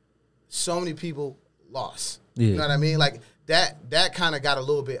so many people lost. Yeah. You know what I mean? Like that kind of got a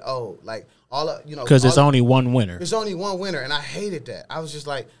little bit old. Like because there's only one winner. There's only one winner, and I hated that. I was just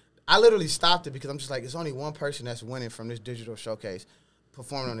like, I literally stopped it because I'm just like, it's only one person that's winning from this digital showcase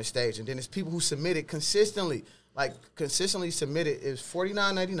performing on the stage, and then it's people who submitted consistently. Like consistently submitted is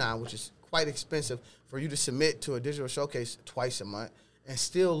 $49.99, which is quite expensive for you to submit to a digital showcase twice a month and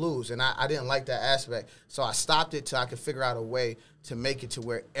still lose. And I didn't like that aspect. So I stopped it till I could figure out a way to make it to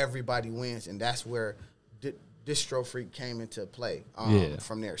where everybody wins. And that's where DistroFreak came into play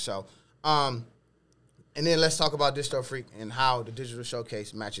from there. So, and then let's talk about DistroFreak and how the digital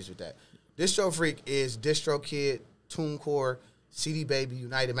showcase matches with that. DistroFreak is DistroKid, TuneCore, CD Baby,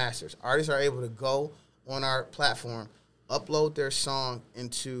 United Masters. Artists are able to go on our platform, upload their song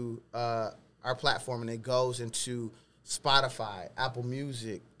into our platform, and it goes into Spotify, Apple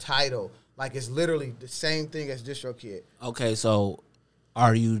Music, Tidal. Like, it's literally the same thing as DistroKid. Okay, so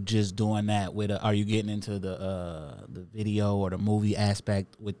are you just doing that with are you getting into the video or the movie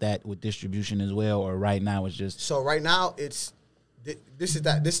aspect with distribution as well, or right now it's just? So right now it's this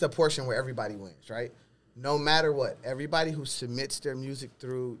is the portion where everybody wins, right? No matter what, everybody who submits their music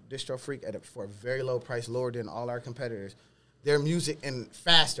through DistroFreak for a very low price, lower than all our competitors, their music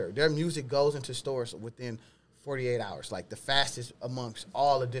their music goes into stores within 48 hours, like the fastest amongst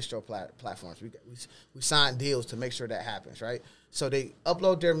all the distro platforms. We sign deals to make sure that happens, right? So they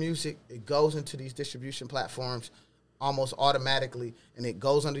upload their music, it goes into these distribution platforms almost automatically, and it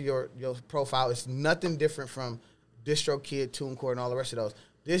goes under your profile. It's nothing different from DistroKid, TuneCore, and all the rest of those.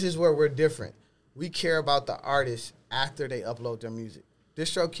 This is where we're different. We care about the artists after they upload their music.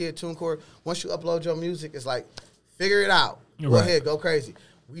 DistroKid, TuneCore, once you upload your music, it's like, figure it out. Go ahead, go crazy.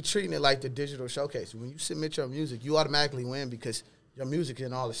 We treating it like the digital showcase. When you submit your music, you automatically win because your music is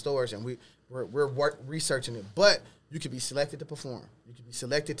in all the stores, and we're researching it. But you could be selected to perform. You could be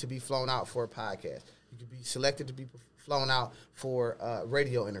selected to be flown out for a podcast. You could be selected to be flown out for a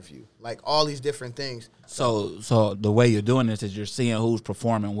radio interview. Like all these different things. So the way you're doing this is you're seeing who's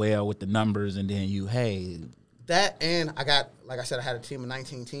performing well with the numbers, and then that, and I got, like I said, I had a team of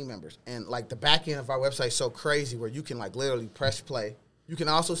 19 team members, and like the back end of our website is so crazy where you can like literally press play. You can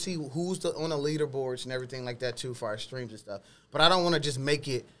also see who's on the leaderboards and everything like that too for our streams and stuff. But I don't want to just make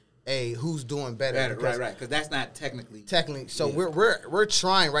it a who's doing better. Right, because that's not technically. So we're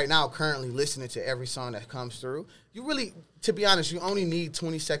trying right now, currently listening to every song that comes through. You really, to be honest, you only need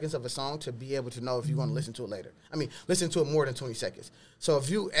 20 seconds of a song to be able to know if you're going to listen to it later. I mean, listen to it more than 20 seconds. So if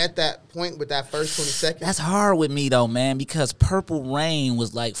you at that point with that first 20 seconds. That's hard with me though, man, because Purple Rain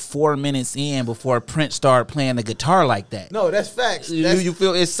was like 4 minutes in before Prince started playing the guitar like that. No, that's facts. You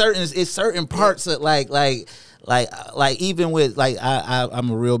feel it's certain parts of like even with like I'm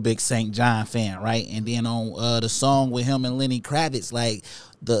a real big St. John fan, right? And then on the song with him and Lenny Kravitz, like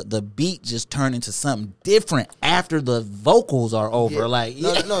the beat just turned into something different after the vocals are over.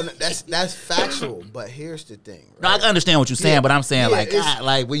 Yeah. No, that's factual. But here's the thing. Right? No, I understand what you're saying, but I'm saying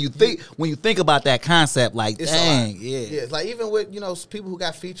like when you think about that concept, like dang, yeah. Like even with people who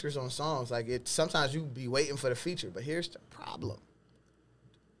got features on songs, like sometimes you be waiting for the feature, but here's the problem.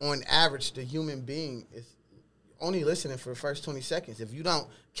 On average, the human being is only listening for the first 20 seconds. If you don't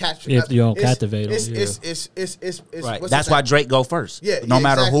capture, if you don't captivate them, it's right. That's why Drake go first. Yeah, no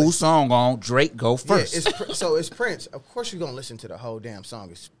matter exactly. whose song on, Drake go first. Yeah, so it's Prince. Of course, you're gonna listen to the whole damn song.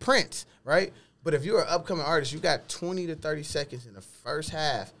 It's Prince, right? But if you're an upcoming artist, you got 20 to 30 seconds in the first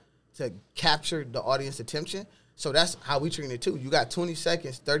half to capture the audience attention. So that's how we treat it too. You got 20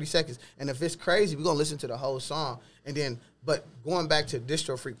 seconds, 30 seconds, and if it's crazy, we're gonna listen to the whole song. And then, but going back to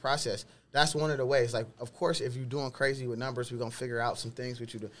DistroFreak process, that's one of the ways. Like, of course, if you're doing crazy with numbers, we're going to figure out some things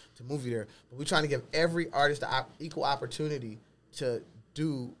with you to move you there. But we're trying to give every artist the equal opportunity to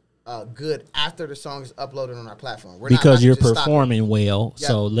do good after the song is uploaded on our platform. Because you're performing well. Yep.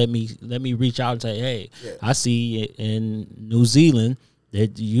 So let me reach out and say, hey, I see in New Zealand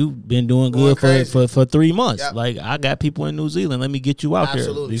that you've been doing good for 3 months. Yep. Like, I got people in New Zealand. Let me get you out there.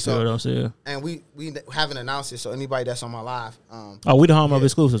 You see what I'm saying? And we haven't announced it, so anybody that's on my live. We the home of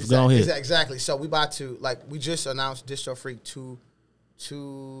exclusives. Go ahead. Exactly. So we about to, we just announced DistroFreak 2.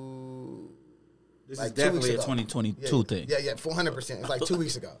 This is definitely a 2022 thing. Yeah, 400%. It's like 2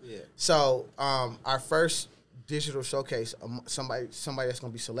 weeks ago. Yeah. So our first digital showcase, somebody that's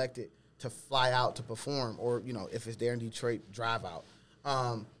going to be selected to fly out to perform, or if it's there in Detroit, drive out.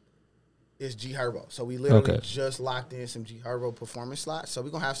 Is G Herbo. So we literally just locked in some G Herbo performance slots. So we're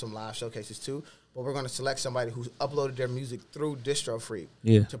going to have some live showcases too. But we're going to select somebody who's uploaded their music through DistroFreak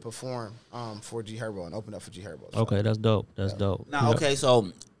to perform for G Herbo and open up for G Herbo. So, okay, that's dope. That's dope. Now, okay,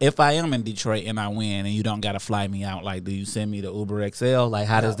 so if I am in Detroit and I win and you don't got to fly me out, like, do you send me the Uber XL? Like,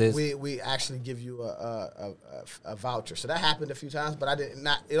 how does this? We actually give you a voucher. So that happened a few times, but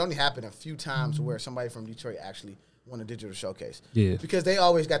it only happened a few times where somebody from Detroit actually won a digital showcase. Yeah. Because they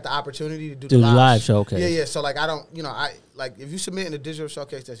always got the opportunity to do the live showcase. Yeah. So, like, I don't, if you submit in a digital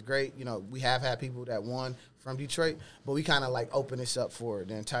showcase, that's great. We have had people that won from Detroit, but we kind of, open this up for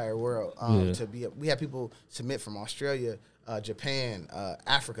the entire world we have people submit from Australia, Japan,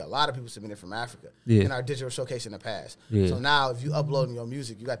 Africa. A lot of people submitted from Africa in our digital showcase in the past. Yeah. So now if you upload your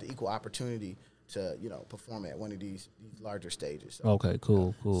music, you got the equal opportunity to perform at one of these larger stages. So, okay,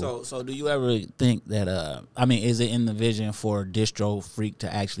 cool. So do you ever think that is it in the vision for DistroFreak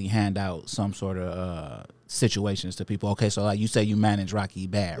to actually hand out some sort of situations to people? Okay, so like you say you manage Rocky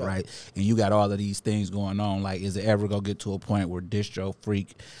Bad, right? And you got all of these things going on. Like, is it ever gonna get to a point where DistroFreak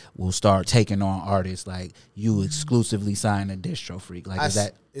will start taking on artists like you exclusively sign to DistroFreak? Like, is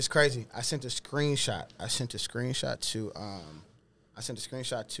that? It's crazy. I sent a screenshot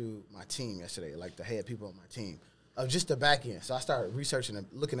to my team yesterday, like the head people on my team. of just the back end. So I started researching and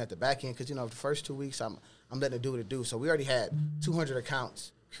looking at the back end because, the first 2 weeks I'm letting it do what it do. So we already had 200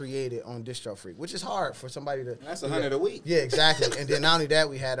 accounts created on DistroFreak, which is hard for somebody to. That's 100 a week. Yeah, exactly. And then not only that,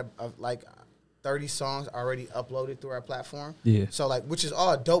 we had like 30 songs already uploaded through our platform. Yeah. So which is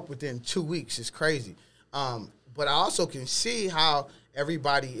all dope within 2 weeks. It's crazy. But I also can see how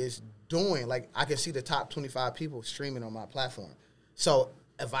everybody is doing. Like I can see the top 25 people streaming on my platform. So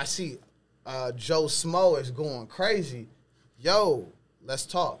if I see Joe Smo is going crazy, yo, let's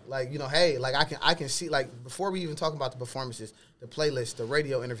talk. Like, hey, like I can see, like, before we even talk about the performances, the playlists, the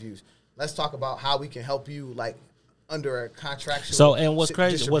radio interviews, let's talk about how we can help you, like, under a contractual. So, and what's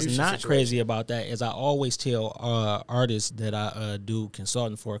crazy, what's distribution not situation. crazy about that is I always tell artists that I do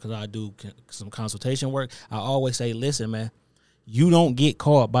consulting for, because I do some consultation work. I always say, listen, man, you don't get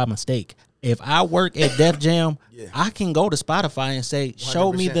caught by mistake. If I work at Def Jam, I can go to Spotify and say,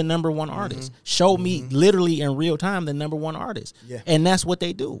 show me the number one artist. Show me literally in real time the number one artist. Yeah. And that's what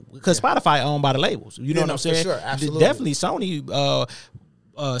they do. Because Spotify owned by the labels. You know what I'm saying? For sure, absolutely. Definitely Sony,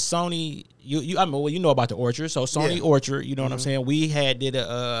 Sony, I mean, well, you know about the Orchard. So Sony Orchard, you know what I'm saying? We did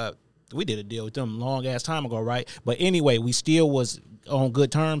a deal with them long ass time ago, right? But anyway, we still was on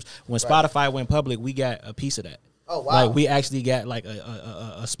good terms. When Spotify went public, we got a piece of that. Oh, wow. Like, we actually got like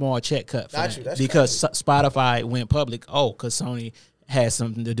a small check cut for Got you. that That's because crazy. Spotify went public. Oh, because Sony had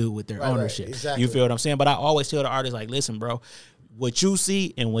something to do with their ownership. exactly. You feel what I'm saying? But I always tell the artists, like, listen, bro, what you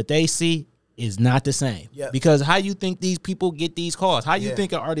see and what they see is not the same. Yep. Because how you think these people get these calls? How you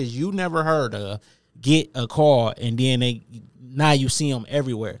think an artist you never heard of get a call and then now you see them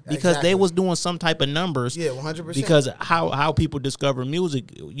everywhere? Because they was doing some type of numbers. Yeah, 100%. Because how people discover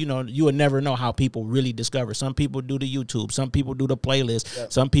music, you would never know how people really discover. Some people do the YouTube. Some people do the playlist.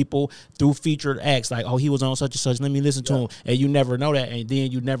 Yep. Some people through featured acts, like, oh, he was on such and such, let me listen to him. And you never know that. And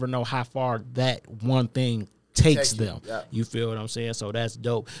then you never know how far that one thing takes you. them. Yep. You feel what I'm saying? So that's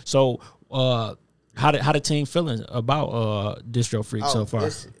dope. So how the team feeling about DistroFreak so far?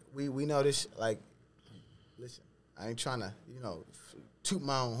 We know this, like, listen, I ain't trying to, toot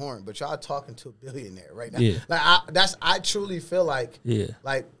my own horn, but y'all talking to a billionaire right now. Yeah. Like, I truly feel like, Yeah.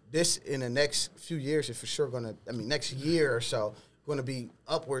 like, this in the next few years is for sure next year or so, going to be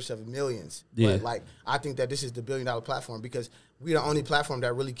upwards of millions. Yeah. But, like, I think that this is the $1 billion platform because we're the only platform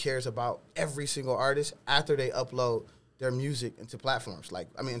that really cares about every single artist after they upload their music into platforms,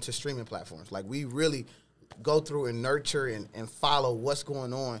 into streaming platforms. Like, we really go through and nurture and follow what's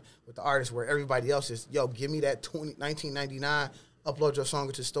going on with the artists, where everybody else is, yo, give me that $19.99, upload your song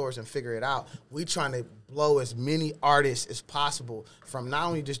into stores and figure it out. We trying to blow as many artists as possible from not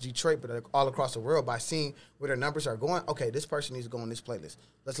only just Detroit, but all across the world by seeing where their numbers are going. Okay, this person needs to go on this playlist.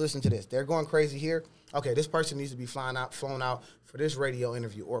 Let's listen to this. They're going crazy here. Okay, this person needs to be flown out for this radio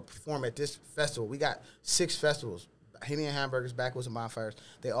interview or perform at this festival. We got 6 festivals. Henny and Hamburgers, Backwoods and Bonfires.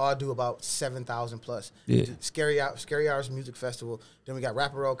 They all do about 7,000 plus. Yeah. Scary Hours Music Festival. Then we got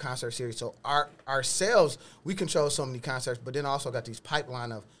Rapper Road Concert Series. So ourselves, we control so many concerts, but then also got these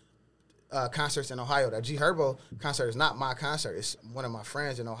pipeline of concerts in Ohio. That G Herbo concert is not my concert. It's one of my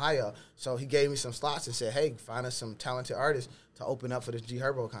friends in Ohio. So he gave me some slots and said, hey, find us some talented artists to open up for this G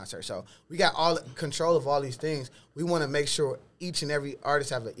Herbo concert. So we got all control of all these things. We want to make sure each and every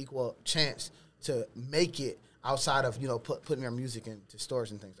artist have an equal chance to make it outside of, putting their music into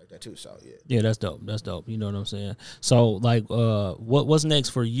stores and things like that too. So Yeah, that's dope. That's dope. You know what I'm saying? So, like, what's next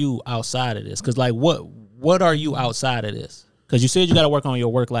for you outside of this? Because, like, what are you outside of this? Because you said you got to work on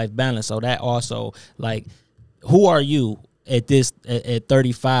your work-life balance. So that also, like, who are you at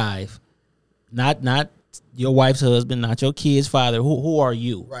 35? Not your wife's husband, not your kid's father. Who are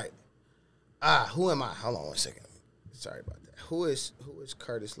you? Right. Who am I? Hold on one second. Sorry about that. Who is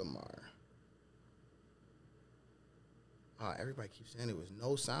Curtis Lamar? Everybody keeps saying it was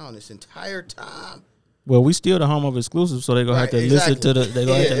no sound this entire time. Well, we still the home of exclusive, so they're gonna have to listen to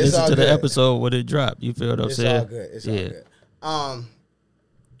the episode when it drop. You feel what I'm saying? All good. It's all good.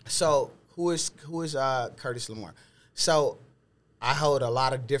 So who is Curtis Lamar? So I hold a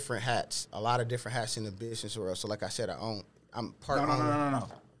lot of different hats in the business world. So like I said, I'm part owner. No.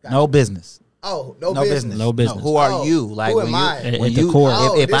 No business. Oh, no business. No business. No, who are you? Like, who when am I? When At the you, core.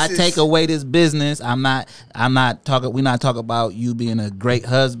 if I take away this business, I'm not talking. We're not talking about you being a great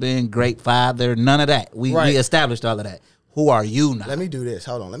husband, great father. None of that. We established all of that. Who are you now? Let me do this.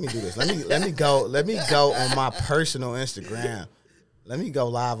 Hold on. Let me do this. Let me go on my personal Instagram. Let me go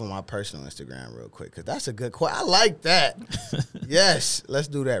live on my personal Instagram real quick, because that's a good question. I like that. Yes, let's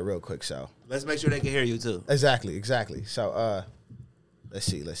do that real quick. So Let's make sure they can hear you too. exactly. So let's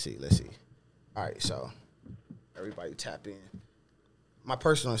see. All right, so everybody tap in. my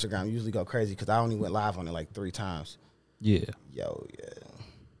personal Instagram usually go crazy because I only went live on it like 3 times. Yeah. Yo, yeah.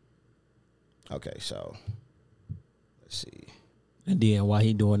 Okay, so let's see. And then while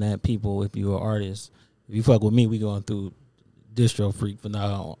he doing that, people, if you're an artist, if you fuck with me, we going through DistroFreak for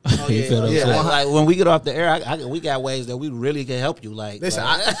now on. You feel what I'm saying? Like when we get off the air, we got ways that we really can help you. Like,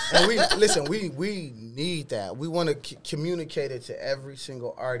 Listen, we need that. We want to communicate it to every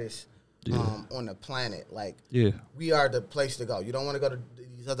single artist on the planet. Like, we are the place to go. You don't want to go to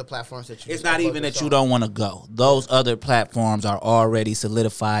these other platforms that you. It's not even that you don't want to go. Those other platforms are already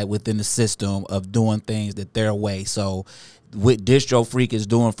solidified within the system of doing things that their way. So what DistroFreak is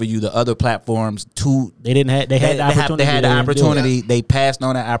doing for you, the other platforms too. They had the opportunity. They passed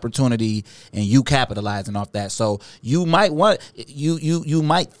on that opportunity, and you capitalizing off that. So you might you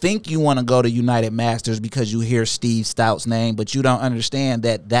might think you want to go to United Masters because you hear Steve Stout's name, but you don't understand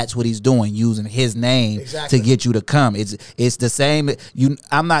that that's what he's doing, using his name to get you to come. It's the same.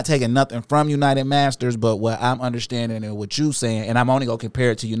 I'm not taking nothing from United Masters, but what I'm understanding and what you saying, and I'm only gonna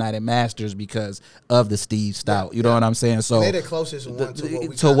compare it to United Masters because of the Steve Stout. You know what I'm saying? So they're the closest one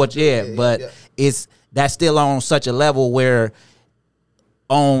to what we but it's that's still on such a level where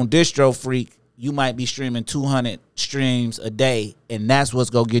on DistroFreak you might be streaming 200 streams a day, and that's what's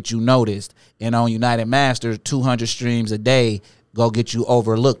gonna get you noticed. And on United Masters, 200 streams a day go get you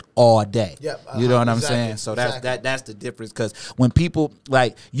overlooked all day. You know what I'm saying? So that's the difference. Because when people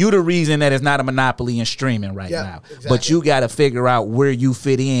like you, the reason that it's not a monopoly in streaming right now, but you got to figure out where you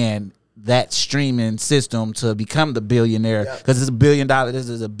fit in that streaming system to become the billionaire, because it's $1 billion. This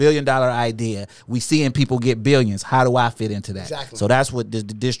is $1 billion idea. We seeing people get billions. How do I fit into that? So that's what the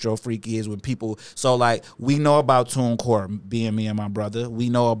DistroFreak is. When people, so like we know about TuneCore, being me and my brother. We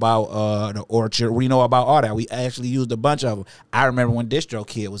know about the Orchard. We know about all that. We actually used a bunch of them. I remember when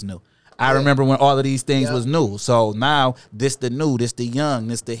DistroKid was new. I remember when all of these things was new. So now this the new, this the young,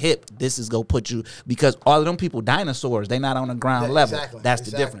 this the hip. This is gonna put you, because all of them people dinosaurs. They not on the ground level. That's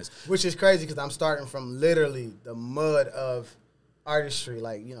the difference. Which is crazy because I'm starting from literally the mud of artistry,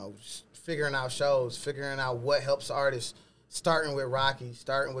 like, you know, figuring out shows, figuring out what helps artists. Starting with Rocky,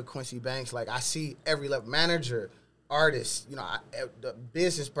 starting with Quincy Banks. Like I see every level, manager, artist, you know, the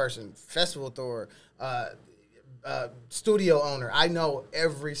business person, festival thrower. Studio owner. I know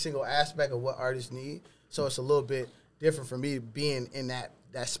every single aspect of what artists need, so it's a little bit different for me being in that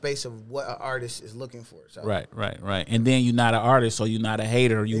space of what an artist is looking for. So. Right. And then you're not an artist, so you're not a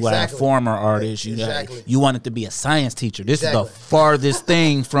hater. You are a former artist. You want it to be a science teacher. This is the farthest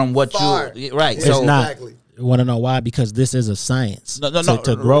thing from what you. Right. It's so not. You want to know why? Because this is a science.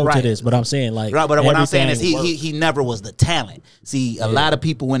 To grow to this. But I'm saying, like, right. But what I'm saying is he never was the talent. See, a lot of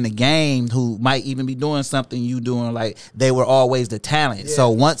people in the game who might even be doing something you doing, like, they were always the talent. So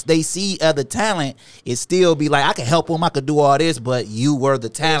once they see other talent, it still be like, I could help them, I could do all this, but you were the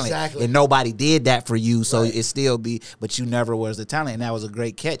talent, and nobody did that for you. So it still be, but you never was the talent, and that was a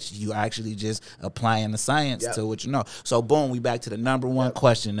great catch. You actually just applying the science to what you know. So boom, we back to the number one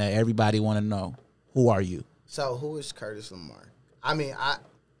question that everybody want to know: who are you? So who is Curtis Lamar? I mean,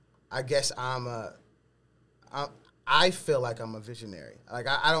 I guess I feel like I'm a visionary. Like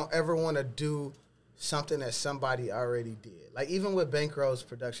I don't ever want to do something that somebody already did. Like even with Bankrose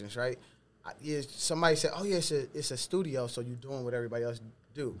Productions, right? Somebody said, "Oh yeah, it's a studio, so you're doing what everybody else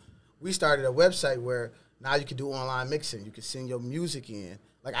do." We started a website where now you can do online mixing. You can send your music in.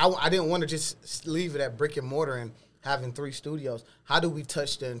 Like I didn't want to just leave it at brick and mortar and having 3 studios. How do we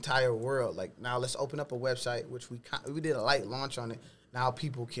touch the entire world? Like now let's open up a website, which we did a light launch on it. Now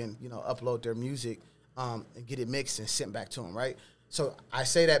people can, you know, upload their music and get it mixed and sent back to them, right? So I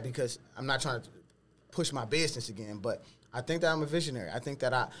say that because I'm not trying to push my business again, but I think that I'm a visionary. I think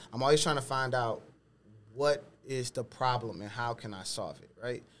that I'm always trying to find out what is the problem and how can I solve it,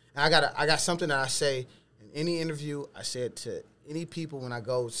 right? And I got something that I say in any interview. I said to any people when I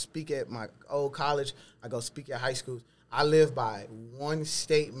go speak at my old college, I go speak at high schools. I live by one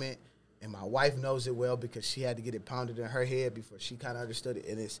statement, and my wife knows it well because she had to get it pounded in her head before she kind of understood it.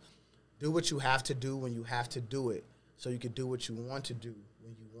 And it's do what you have to do when you have to do it so you can do what you want to do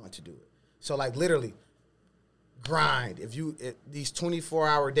when you want to do it. So, like, literally, grind. If these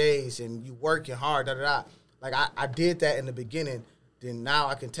 24-hour days and you working hard, like, I did that in the beginning. Then now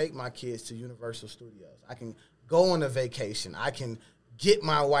I can take my kids to Universal Studios. I can go on a vacation. I can get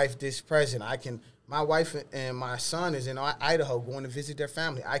my wife this present. My wife and my son is in Idaho going to visit their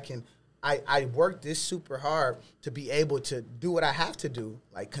family. I work this super hard to be able to do what I have to do,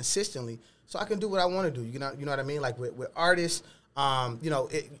 like, consistently, so I can do what I want to do. You know what I mean? Like with artists,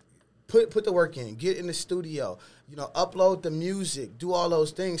 put the work in, get in the studio, upload the music, do all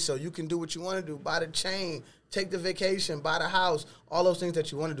those things so you can do what you want to do. Buy the chain, take the vacation, buy the house, all those things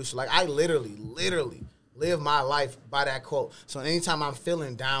that you want to do. So like I literally live my life by that quote. So anytime I'm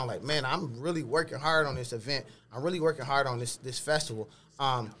feeling down, like, man, I'm really working hard on this event. I'm really working hard on this festival.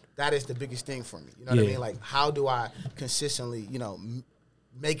 That is the biggest thing for me. You know what I mean? Like, how do I consistently,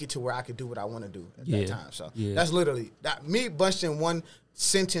 make it to where I could do what I want to do at that time? So that's literally that. Me bunched in one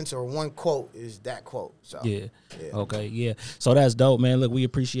sentence or one quote is that quote. So Okay, yeah. So that's dope, man. Look, we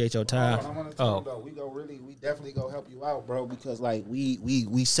appreciate your time. I want to tell you though, we definitely go help you out, bro, because like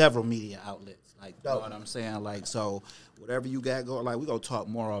we several media outlets, like you know what I'm saying, like so whatever you got going, like we gonna talk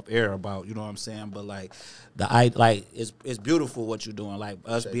more off air about, you know what I'm saying, but like it's beautiful what you're doing, like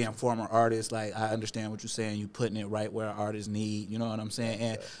us being former artists, like I understand what you're saying, you putting it right where artists need, you know what I'm saying,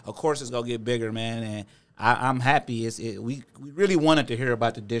 and of course it's gonna get bigger, man, and I'm happy. We really wanted to hear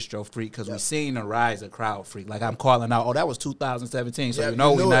about the DistroFreak because we seen the rise of Crowd Freak. Like I'm calling out, that was 2017, so you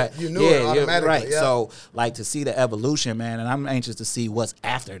knew it automatically. Right. Yeah. So like to see the evolution, man, and I'm anxious to see what's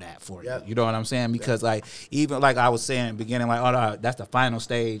after that for you. You know what I'm saying? Because like even like I was saying in the beginning, like no, that's the final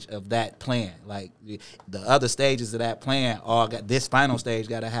stage of that plan. Like the other stages of that plan all got this final stage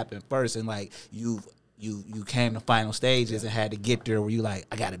got to happen first, and like you came to final stages and had to get there where you like,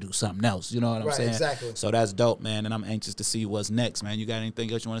 I got to do something else. You know what I'm saying? Exactly. So that's dope, man, and I'm anxious to see what's next, man. You got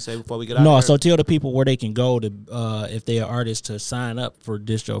anything else you want to say before we get out? No, here? so tell the people where they can go to if they are artists to sign up for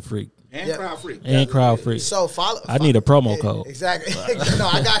DistroFreak. And Crowd Freak. And Crowd Freak. So follow. I need a promo code. Exactly. No,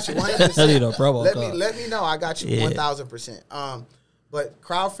 I got you 100%. I need a promo code. Let me know. I got you 1,000%. But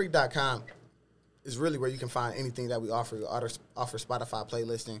crowdfreak.com is really where you can find anything that we offer. We offer Spotify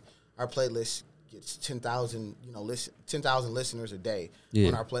playlisting. Our playlist gets 10,000 listeners a day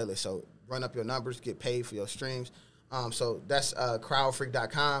on our playlist. So run up your numbers, get paid for your streams. So that's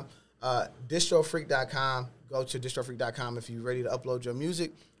crowdfreak.com. DistroFreak.com. Go to DistroFreak.com if you're ready to upload your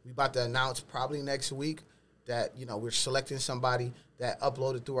music. We're about to announce probably next week that we're selecting somebody that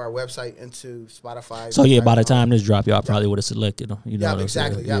uploaded through our website into Spotify. So by the time this drop, y'all probably would have selected them. You know what I'm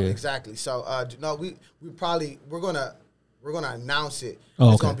exactly. saying? Exactly. So we're gonna announce it.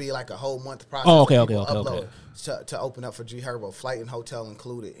 Oh, it's gonna be like a whole month process. Oh, okay. To open up for G Herbo, flight and hotel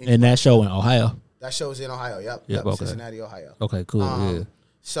included. And that show in Ohio. That show's in Ohio. Yep. Okay. Cincinnati, Ohio. Okay, cool.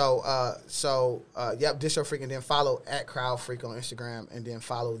 So DistroFreak, and then follow at CrowdFreak on Instagram, and then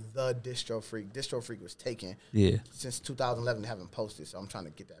follow the DistroFreak. DistroFreak was taken since 2011, they haven't posted, so I'm trying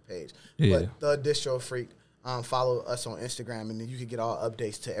to get that page. But the DistroFreak, follow us on Instagram, and then you can get all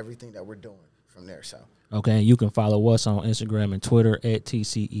updates to everything that we're doing from there. So. Okay, you can follow us on Instagram and Twitter at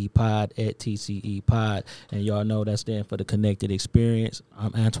TCEPod, at TCEPod. And y'all know that stands for The Connected Experience.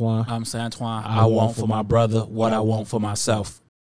 I'm Antoine. I'm Santoine. I want for my brother what I want for myself.